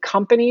 meeting with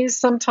companies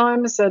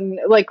sometimes. And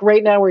like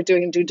right now, we're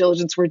doing due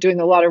diligence. We're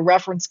doing a lot of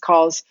reference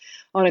calls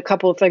on a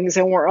couple of things.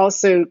 And we're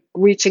also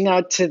reaching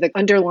out to the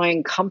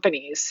underlying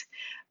companies.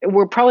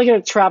 We're probably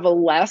going to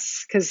travel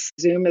less because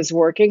Zoom is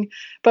working.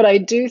 But I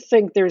do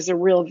think there's a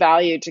real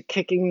value to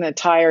kicking the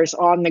tires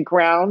on the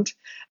ground.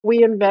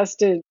 We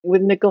invested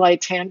with Nikolai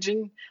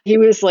Tangen. He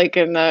was like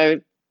in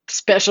the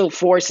special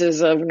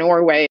forces of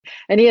Norway.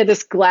 And he had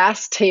this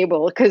glass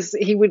table because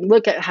he would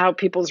look at how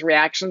people's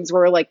reactions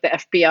were, like the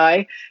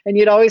FBI. And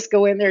you'd always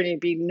go in there and you'd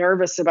be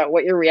nervous about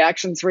what your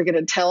reactions were going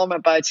to tell them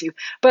about you.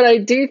 But I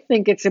do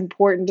think it's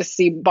important to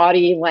see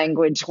body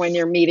language when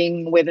you're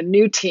meeting with a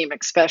new team,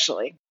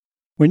 especially.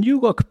 When you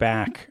look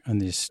back on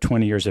these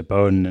 20 years at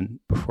Bowdoin, and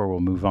before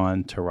we'll move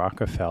on to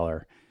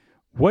Rockefeller,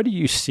 what do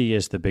you see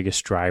as the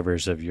biggest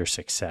drivers of your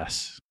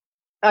success?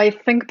 I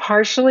think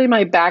partially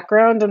my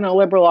background in the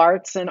liberal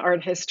arts and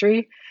art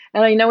history.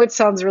 And I know it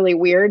sounds really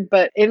weird,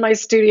 but in my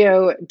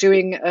studio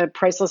doing a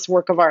priceless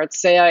work of art,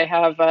 say I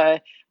have a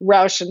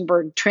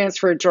Rauschenberg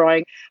transfer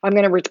drawing, I'm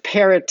going to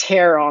repair a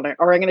tear on it,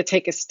 or I'm going to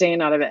take a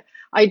stain out of it.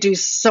 I do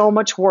so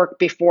much work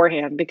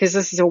beforehand because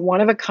this is a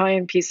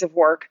one-of-a-kind piece of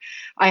work.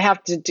 I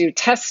have to do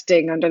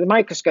testing under the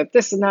microscope,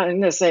 this and that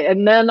and this,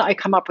 and then I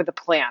come up with a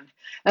plan.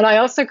 And I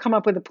also come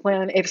up with a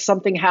plan if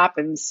something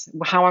happens,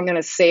 how I'm going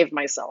to save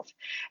myself.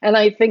 And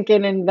I think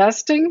in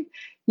investing,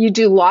 you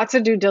do lots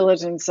of due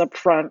diligence up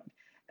front.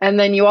 And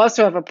then you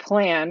also have a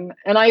plan.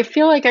 And I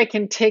feel like I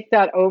can take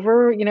that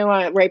over,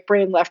 right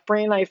brain, left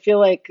brain. I feel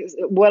like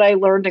what I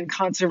learned in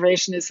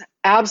conservation is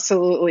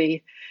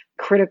absolutely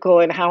critical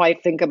in how I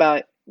think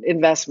about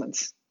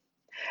investments.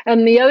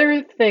 And the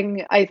other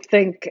thing I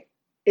think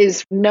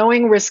is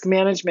knowing risk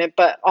management,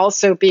 but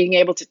also being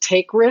able to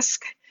take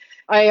risk.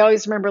 I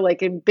always remember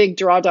like in big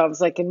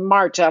drawdowns, like in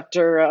March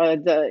after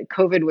the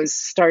COVID was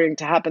starting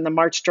to happen, the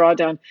March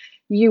drawdown,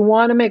 you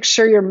want to make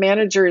sure your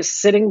manager is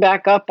sitting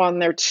back up on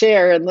their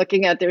chair and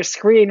looking at their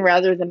screen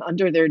rather than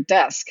under their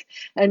desk.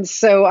 And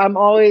so I'm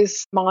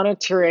always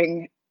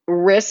monitoring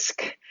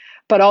risk,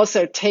 but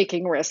also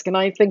taking risk. And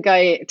I think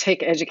I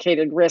take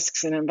educated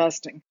risks in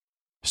investing.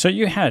 So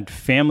you had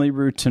family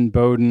roots in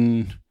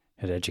Bowdoin,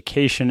 had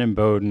education in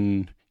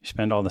Bowdoin, you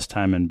spend all this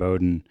time in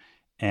Bowdoin.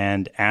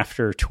 And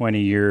after 20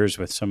 years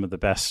with some of the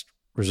best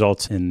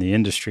results in the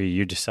industry,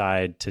 you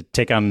decide to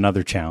take on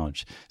another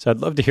challenge. So I'd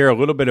love to hear a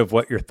little bit of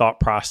what your thought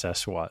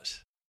process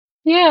was.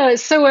 Yeah,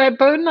 so at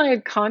Bowdoin, I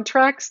had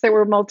contracts that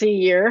were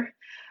multi-year.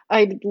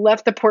 I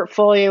left the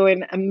portfolio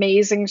in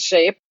amazing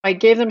shape. I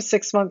gave them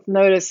 6-month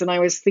notice and I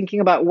was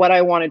thinking about what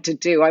I wanted to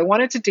do. I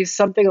wanted to do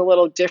something a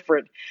little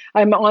different.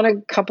 I'm on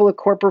a couple of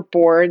corporate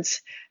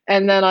boards.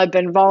 And then I've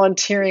been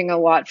volunteering a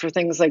lot for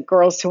things like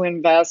Girls Who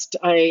Invest.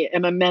 I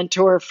am a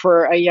mentor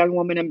for a young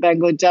woman in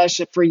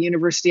Bangladesh for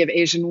University of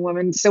Asian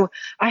Women. So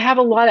I have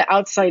a lot of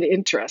outside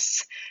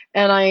interests.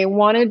 And I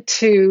wanted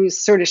to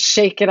sort of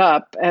shake it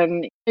up.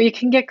 And you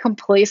can get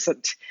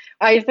complacent.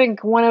 I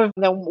think one of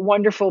the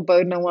wonderful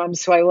Bowdoin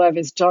alums who I love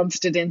is John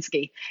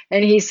Studinsky.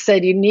 And he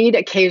said, you need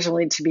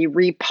occasionally to be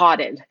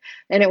repotted.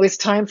 And it was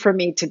time for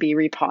me to be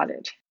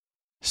repotted.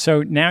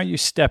 So now you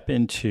step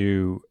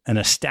into an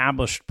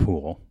established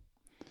pool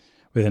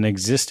with an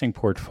existing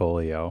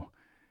portfolio.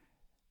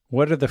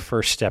 What are the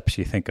first steps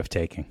you think of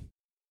taking?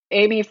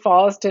 Amy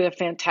Falls did a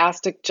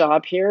fantastic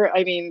job here.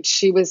 I mean,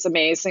 she was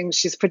amazing.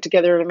 She's put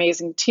together an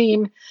amazing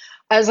team.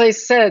 As I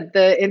said,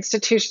 the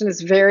institution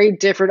is very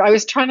different. I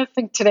was trying to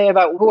think today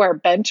about who our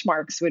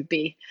benchmarks would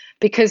be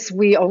because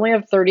we only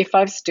have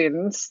 35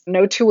 students,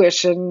 no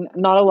tuition,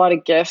 not a lot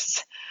of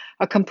gifts,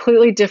 a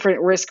completely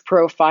different risk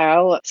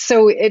profile.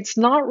 So it's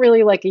not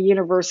really like a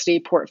university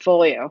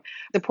portfolio.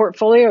 The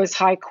portfolio is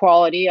high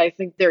quality. I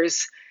think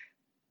there's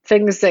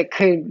things that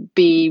could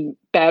be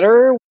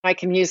better. I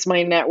can use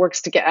my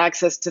networks to get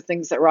access to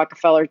things that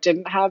Rockefeller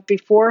didn't have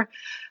before.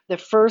 The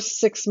first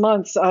 6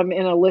 months, I'm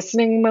in a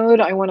listening mode.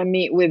 I want to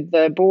meet with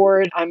the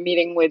board. I'm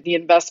meeting with the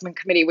investment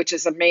committee, which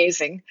is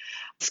amazing.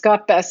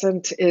 Scott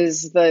Bessent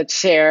is the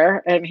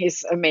chair, and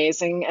he's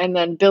amazing. And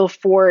then Bill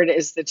Ford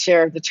is the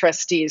chair of the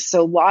trustees.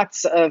 So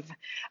lots of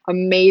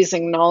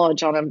amazing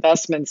knowledge on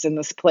investments in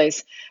this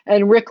place.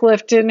 And Rick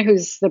Lifton,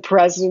 who's the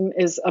president,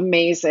 is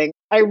amazing.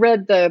 I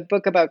read the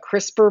book about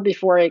CRISPR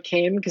before I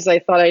came because I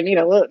thought I need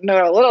to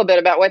know a little bit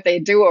about what they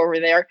do over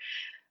there.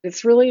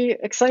 It's really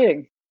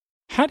exciting.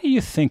 How do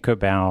you think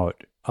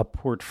about a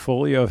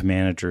portfolio of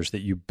managers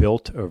that you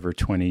built over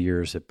 20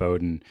 years at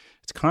Bowdoin?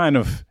 It's kind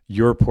of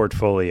your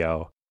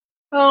portfolio.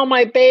 Oh,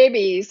 my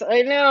babies.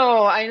 I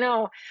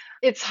know.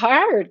 It's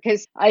hard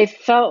because I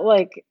felt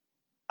like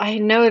I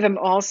know them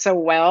all so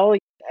well.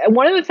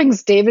 One of the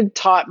things David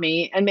taught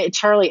me, and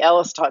Charlie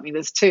Ellis taught me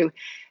this too,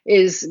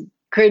 is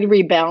good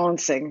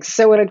rebalancing.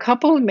 So in a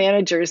couple of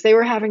managers, they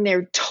were having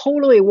their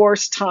totally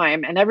worst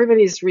time and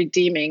everybody's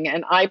redeeming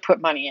and I put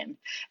money in.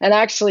 And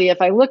actually,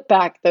 if I look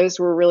back, those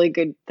were really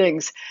good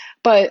things.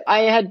 But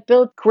I had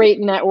built great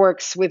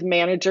networks with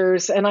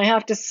managers. And I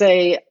have to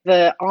say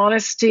the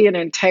honesty and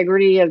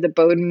integrity of the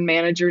Bowdoin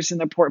managers in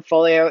the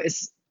portfolio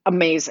is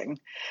amazing.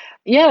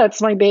 Yeah,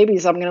 it's my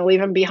babies. I'm going to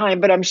leave them behind,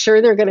 but I'm sure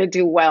they're going to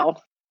do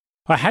well.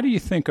 Well, how do you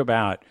think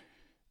about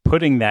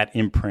putting that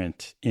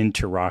imprint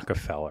into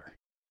Rockefeller?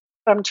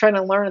 I'm trying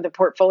to learn the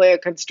portfolio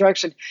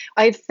construction.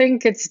 I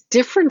think it's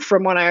different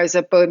from when I was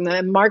at Bowdoin.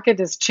 The market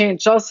has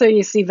changed. Also,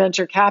 you see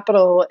venture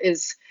capital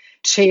is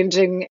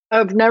changing.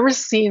 I've never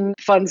seen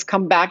funds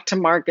come back to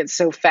market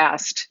so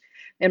fast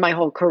in my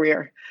whole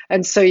career.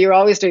 And so you're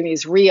always doing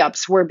these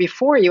re-ups where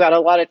before you had a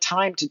lot of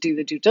time to do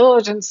the due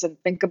diligence and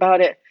think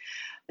about it.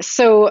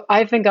 So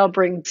I think I'll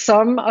bring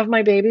some of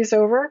my babies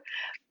over,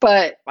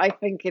 but I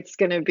think it's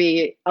going to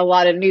be a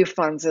lot of new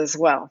funds as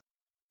well.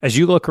 As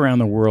you look around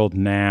the world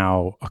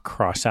now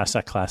across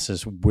asset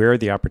classes, where are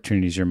the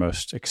opportunities you're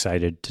most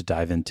excited to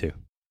dive into?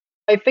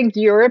 I think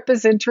Europe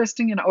is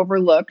interesting and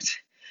overlooked.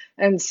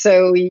 And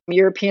so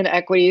European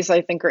equities,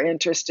 I think, are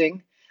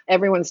interesting.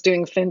 Everyone's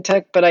doing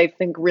fintech, but I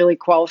think really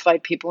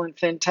qualified people in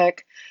fintech.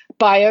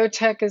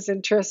 Biotech is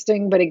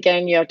interesting, but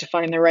again, you have to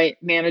find the right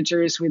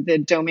managers with the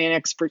domain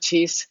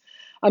expertise.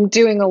 I'm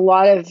doing a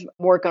lot of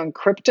work on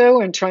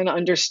crypto and trying to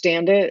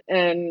understand it.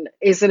 And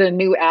is it a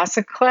new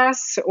asset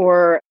class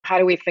or how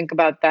do we think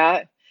about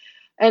that?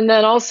 And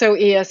then also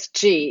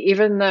ESG,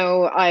 even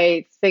though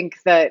I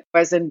think that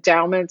as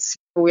endowments,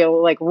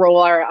 we'll like roll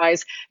our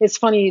eyes. It's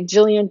funny,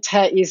 Gillian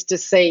Tett used to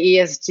say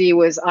ESG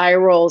was eye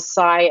roll,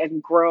 sigh,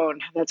 and groan.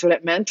 That's what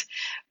it meant.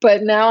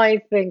 But now I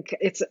think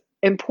it's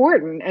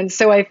important. And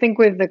so I think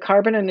with the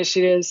carbon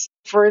initiatives,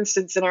 for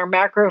instance, in our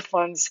macro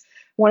funds,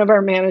 one of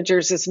our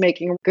managers is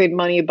making good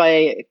money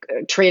by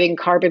trading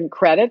carbon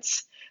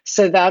credits.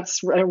 So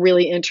that's a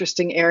really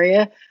interesting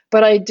area.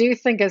 But I do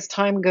think as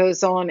time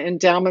goes on,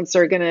 endowments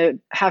are going to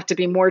have to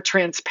be more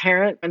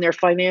transparent in their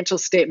financial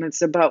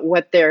statements about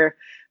what their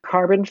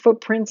carbon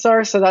footprints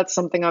are. So that's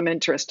something I'm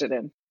interested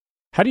in.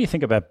 How do you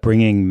think about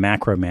bringing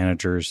macro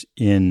managers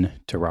in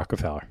to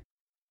Rockefeller?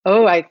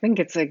 Oh, I think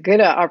it's a good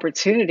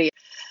opportunity.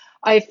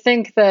 I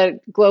think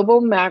that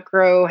global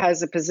macro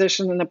has a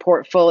position in the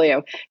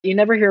portfolio. You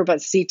never hear about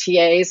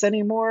CTAs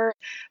anymore,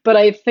 but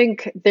I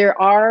think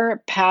there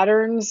are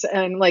patterns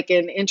and like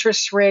in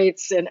interest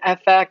rates and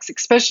FX,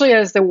 especially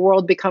as the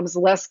world becomes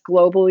less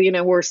global,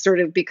 we're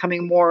sort of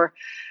becoming more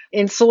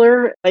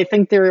insular. I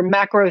think there are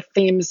macro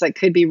themes that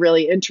could be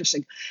really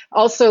interesting.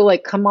 Also,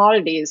 like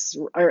commodities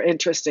are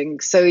interesting.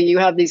 So you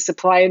have these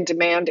supply and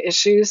demand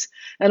issues.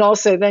 And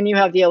also then you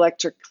have the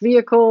electric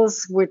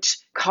vehicles, which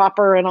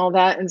copper and all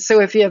that. And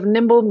so if you have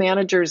nimble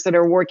managers that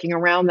are working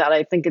around that,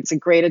 I think it's a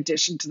great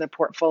addition to the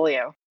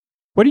portfolio.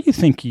 What do you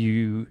think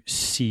you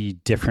see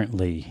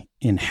differently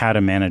in how to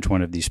manage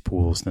one of these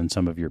pools than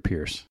some of your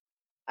peers?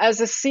 As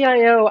a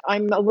CIO,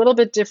 I'm a little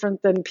bit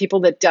different than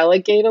people that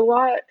delegate a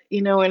lot,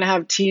 and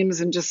have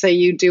teams and just say,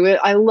 you do it.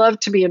 I love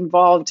to be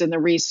involved in the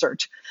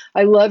research.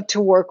 I love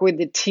to work with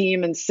the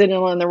team and sit in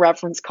on the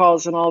reference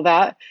calls and all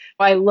that.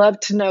 I love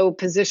to know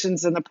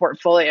positions in the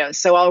portfolio.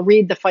 So I'll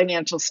read the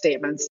financial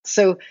statements.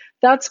 So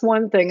that's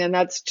one thing. And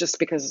that's just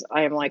because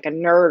I am like a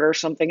nerd or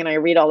something and I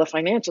read all the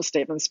financial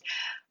statements.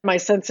 My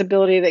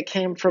sensibility that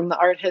came from the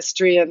art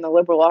history and the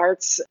liberal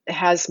arts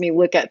has me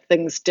look at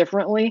things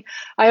differently.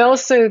 I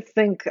also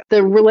think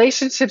the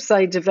relationships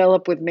I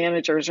develop with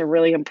managers are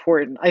really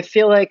important. I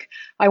feel like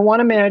I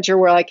want a manager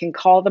where I can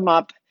call them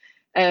up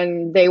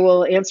and they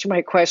will answer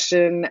my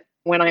question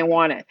when I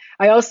want it.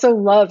 I also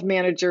love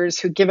managers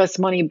who give us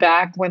money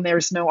back when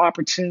there's no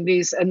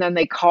opportunities and then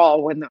they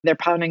call when they're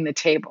pounding the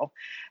table.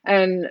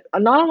 And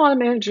not a lot of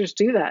managers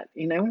do that,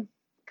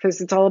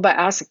 because it's all about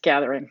asset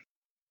gathering.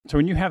 So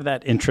when you have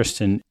that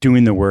interest in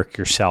doing the work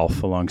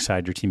yourself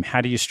alongside your team, how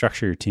do you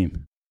structure your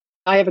team?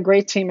 I have a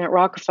great team at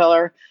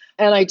Rockefeller,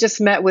 and I just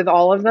met with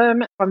all of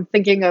them. I'm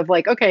thinking of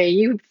like, okay,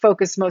 you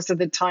focus most of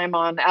the time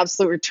on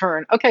absolute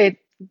return. Okay,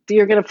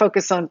 you're going to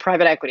focus on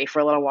private equity for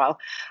a little while.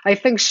 I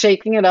think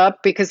shaking it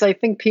up because I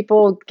think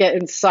people get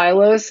in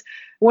silos.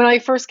 When I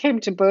first came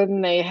to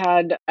Bowdoin, they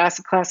had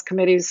asset class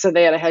committees. So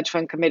they had a hedge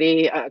fund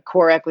committee,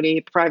 core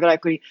equity, private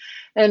equity.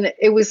 And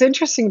it was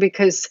interesting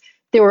because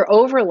there were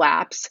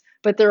overlaps,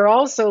 but they're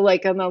also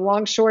like in the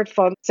long short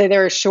fund, say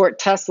they're a short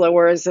Tesla,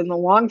 whereas in the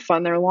long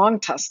fund, they're long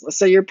Tesla.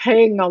 So you're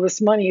paying all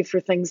this money for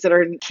things that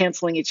are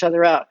canceling each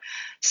other out.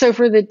 So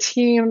for the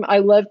team, I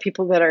love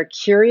people that are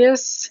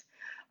curious,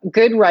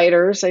 good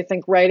writers. I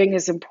think writing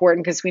is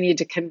important because we need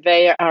to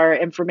convey our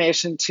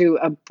information to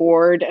a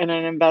board and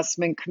an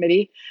investment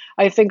committee.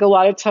 I think a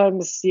lot of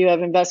times you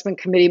have investment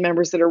committee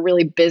members that are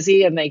really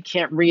busy and they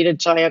can't read a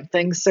giant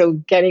thing. So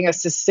getting a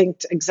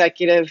succinct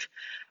executive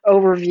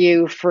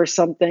overview for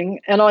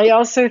something. And I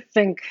also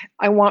think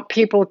I want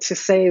people to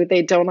say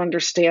they don't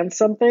understand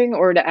something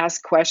or to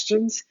ask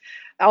questions.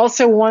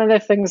 Also, one of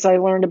the things I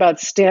learned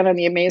about Stan and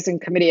the amazing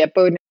committee at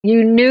Bowdoin,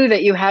 you knew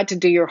that you had to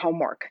do your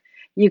homework.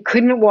 You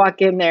couldn't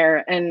walk in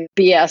there and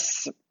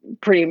BS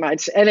pretty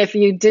much. And if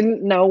you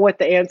didn't know what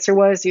the answer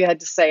was, you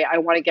had to say, I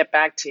want to get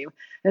back to you.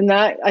 And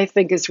that I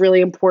think is really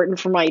important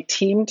for my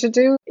team to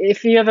do.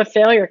 If you have a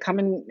failure, come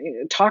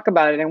and talk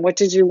about it. And what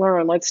did you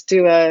learn? Let's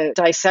do a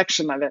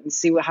dissection of it and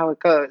see how it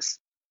goes.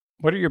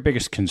 What are your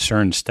biggest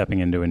concerns stepping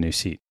into a new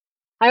seat?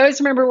 I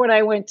always remember when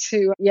I went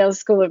to Yale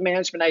School of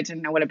Management, I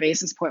didn't know what a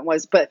basis point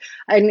was, but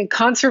in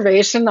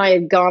conservation, I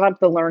had gone up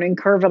the learning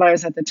curve and I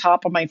was at the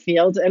top of my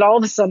field. And all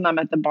of a sudden I'm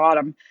at the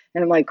bottom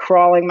and like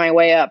crawling my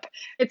way up.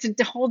 It's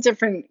a whole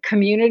different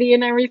community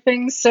and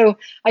everything. So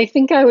I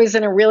think I was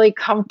in a really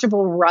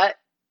comfortable rut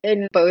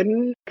in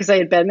Bowdoin because I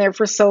had been there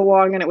for so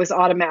long and it was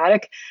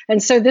automatic.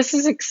 And so this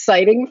is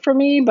exciting for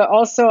me, but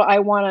also I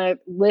want to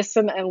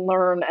listen and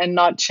learn and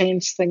not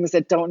change things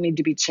that don't need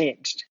to be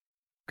changed.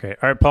 Okay.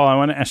 All right, Paul, I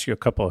want to ask you a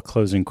couple of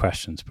closing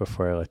questions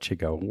before I let you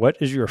go. What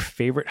is your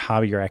favorite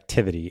hobby or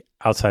activity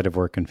outside of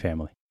work and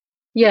family?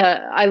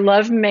 Yeah, I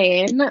love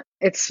Maine.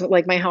 It's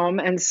like my home.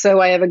 And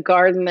so I have a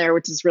garden there,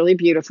 which is really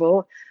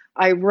beautiful.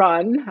 I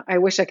run. I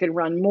wish I could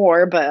run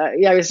more, but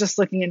I was just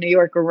looking in New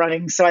York or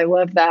running. So I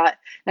love that.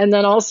 And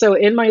then also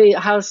in my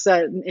house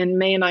in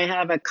Maine, I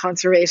have a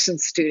conservation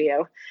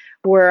studio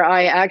where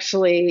I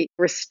actually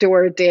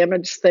restore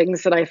damaged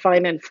things that I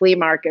find in flea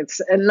markets,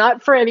 and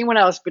not for anyone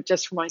else, but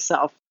just for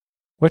myself.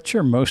 What's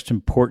your most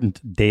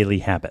important daily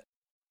habit?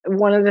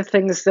 One of the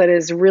things that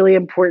is really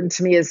important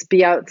to me is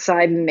be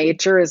outside in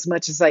nature as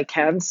much as I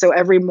can. So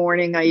every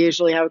morning I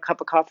usually have a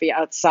cup of coffee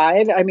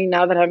outside. I mean,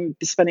 now that I'm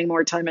spending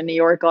more time in New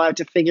York, I'll have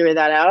to figure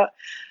that out.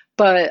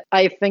 But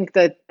I think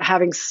that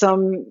having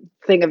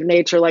something of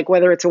nature, like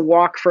whether it's a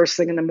walk first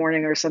thing in the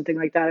morning or something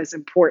like that, is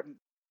important.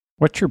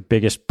 What's your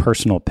biggest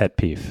personal pet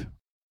peeve?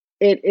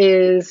 It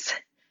is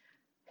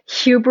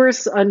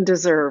hubris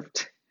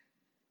undeserved.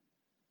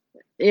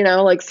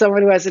 Like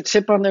someone who has a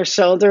chip on their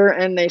shoulder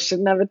and they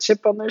shouldn't have a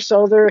chip on their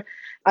shoulder.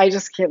 I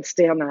just can't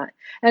stand that.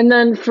 And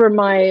then for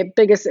my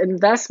biggest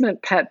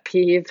investment pet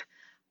peeve,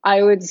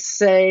 I would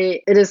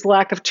say it is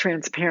lack of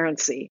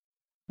transparency.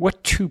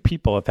 What two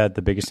people have had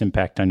the biggest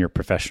impact on your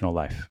professional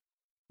life?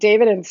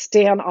 David and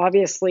Stan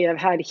obviously have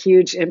had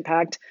huge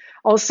impact.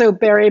 Also,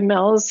 Barry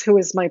Mills, who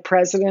was my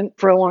president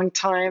for a long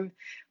time,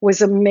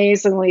 was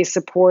amazingly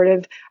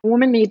supportive.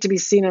 Women need to be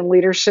seen in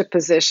leadership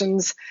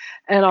positions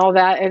and all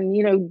that.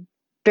 And,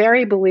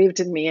 Barry believed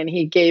in me and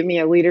he gave me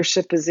a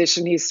leadership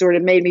position. He sort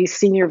of made me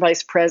senior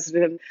vice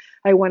president.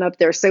 I went up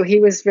there. So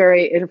he was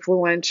very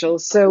influential.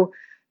 So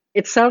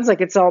it sounds like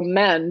it's all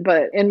men,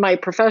 but in my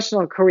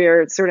professional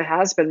career, it sort of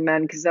has been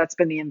men because that's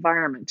been the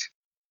environment.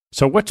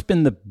 So what's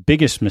been the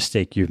biggest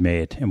mistake you've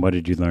made and what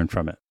did you learn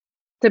from it?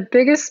 The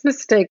biggest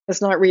mistake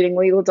is not reading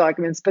legal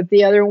documents, but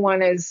the other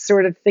one is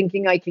sort of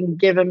thinking I can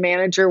give a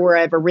manager where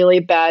I have a really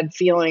bad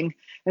feeling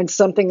and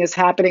something is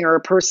happening or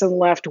a person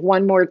left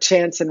one more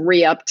chance and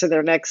re-up to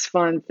their next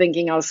fund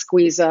thinking I'll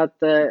squeeze out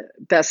the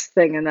best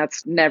thing, and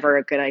that's never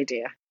a good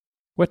idea.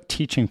 What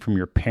teaching from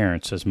your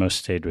parents has most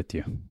stayed with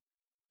you?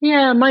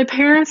 Yeah, my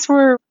parents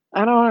were,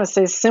 I don't want to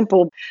say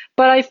simple,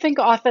 but I think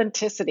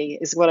authenticity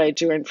is what I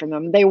drew in from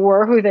them. They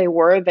were who they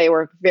were. They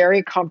were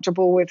very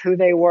comfortable with who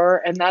they were,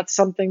 and that's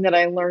something that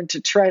I learned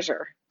to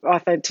treasure.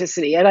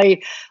 Authenticity. And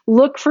I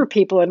look for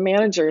people and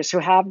managers who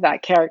have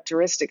that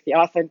characteristic, the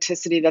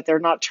authenticity that they're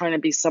not trying to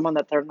be someone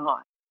that they're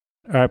not.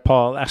 All right,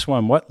 Paul, last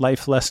one. What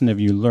life lesson have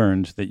you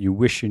learned that you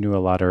wish you knew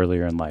a lot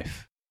earlier in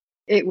life?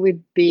 It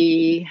would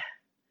be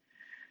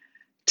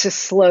to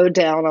slow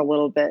down a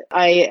little bit.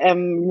 I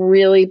am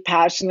really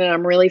passionate.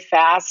 I'm really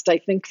fast. I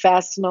think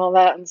fast and all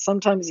that. And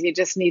sometimes you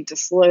just need to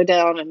slow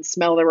down and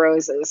smell the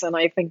roses. And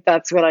I think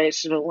that's what I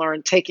should have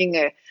learned, taking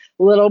a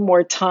little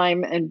more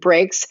time and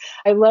breaks.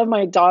 I love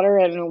my daughter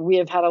and we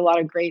have had a lot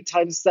of great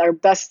times. Our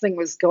best thing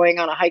was going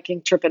on a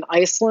hiking trip in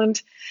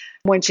Iceland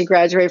when she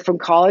graduated from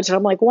college. And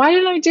I'm like, why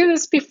didn't I do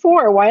this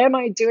before? Why am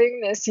I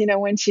doing this,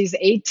 when she's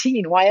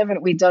 18? Why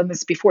haven't we done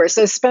this before?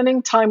 So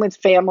spending time with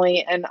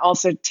family and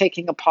also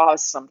taking a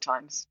pause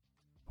sometimes.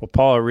 Well,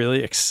 Paula,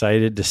 really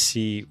excited to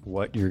see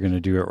what you're going to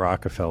do at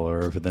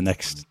Rockefeller over the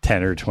next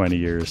 10 or 20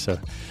 years. So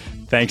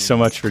thanks so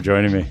much for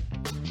joining me.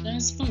 That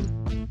was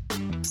fun.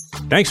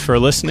 Thanks for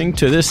listening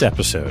to this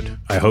episode.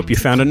 I hope you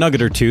found a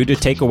nugget or two to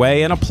take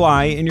away and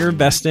apply in your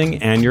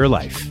investing and your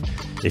life.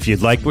 If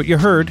you'd like what you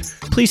heard,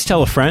 please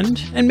tell a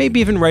friend and maybe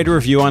even write a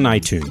review on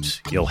iTunes.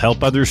 You'll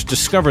help others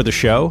discover the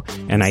show,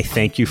 and I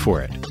thank you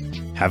for it.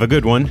 Have a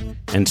good one,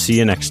 and see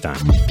you next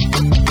time.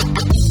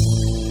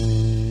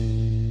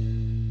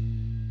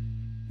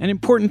 An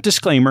important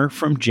disclaimer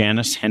from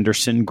Janus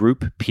Henderson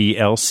Group,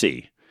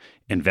 PLC.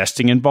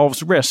 Investing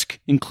involves risk,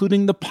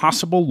 including the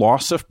possible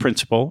loss of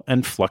principal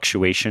and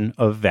fluctuation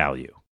of value.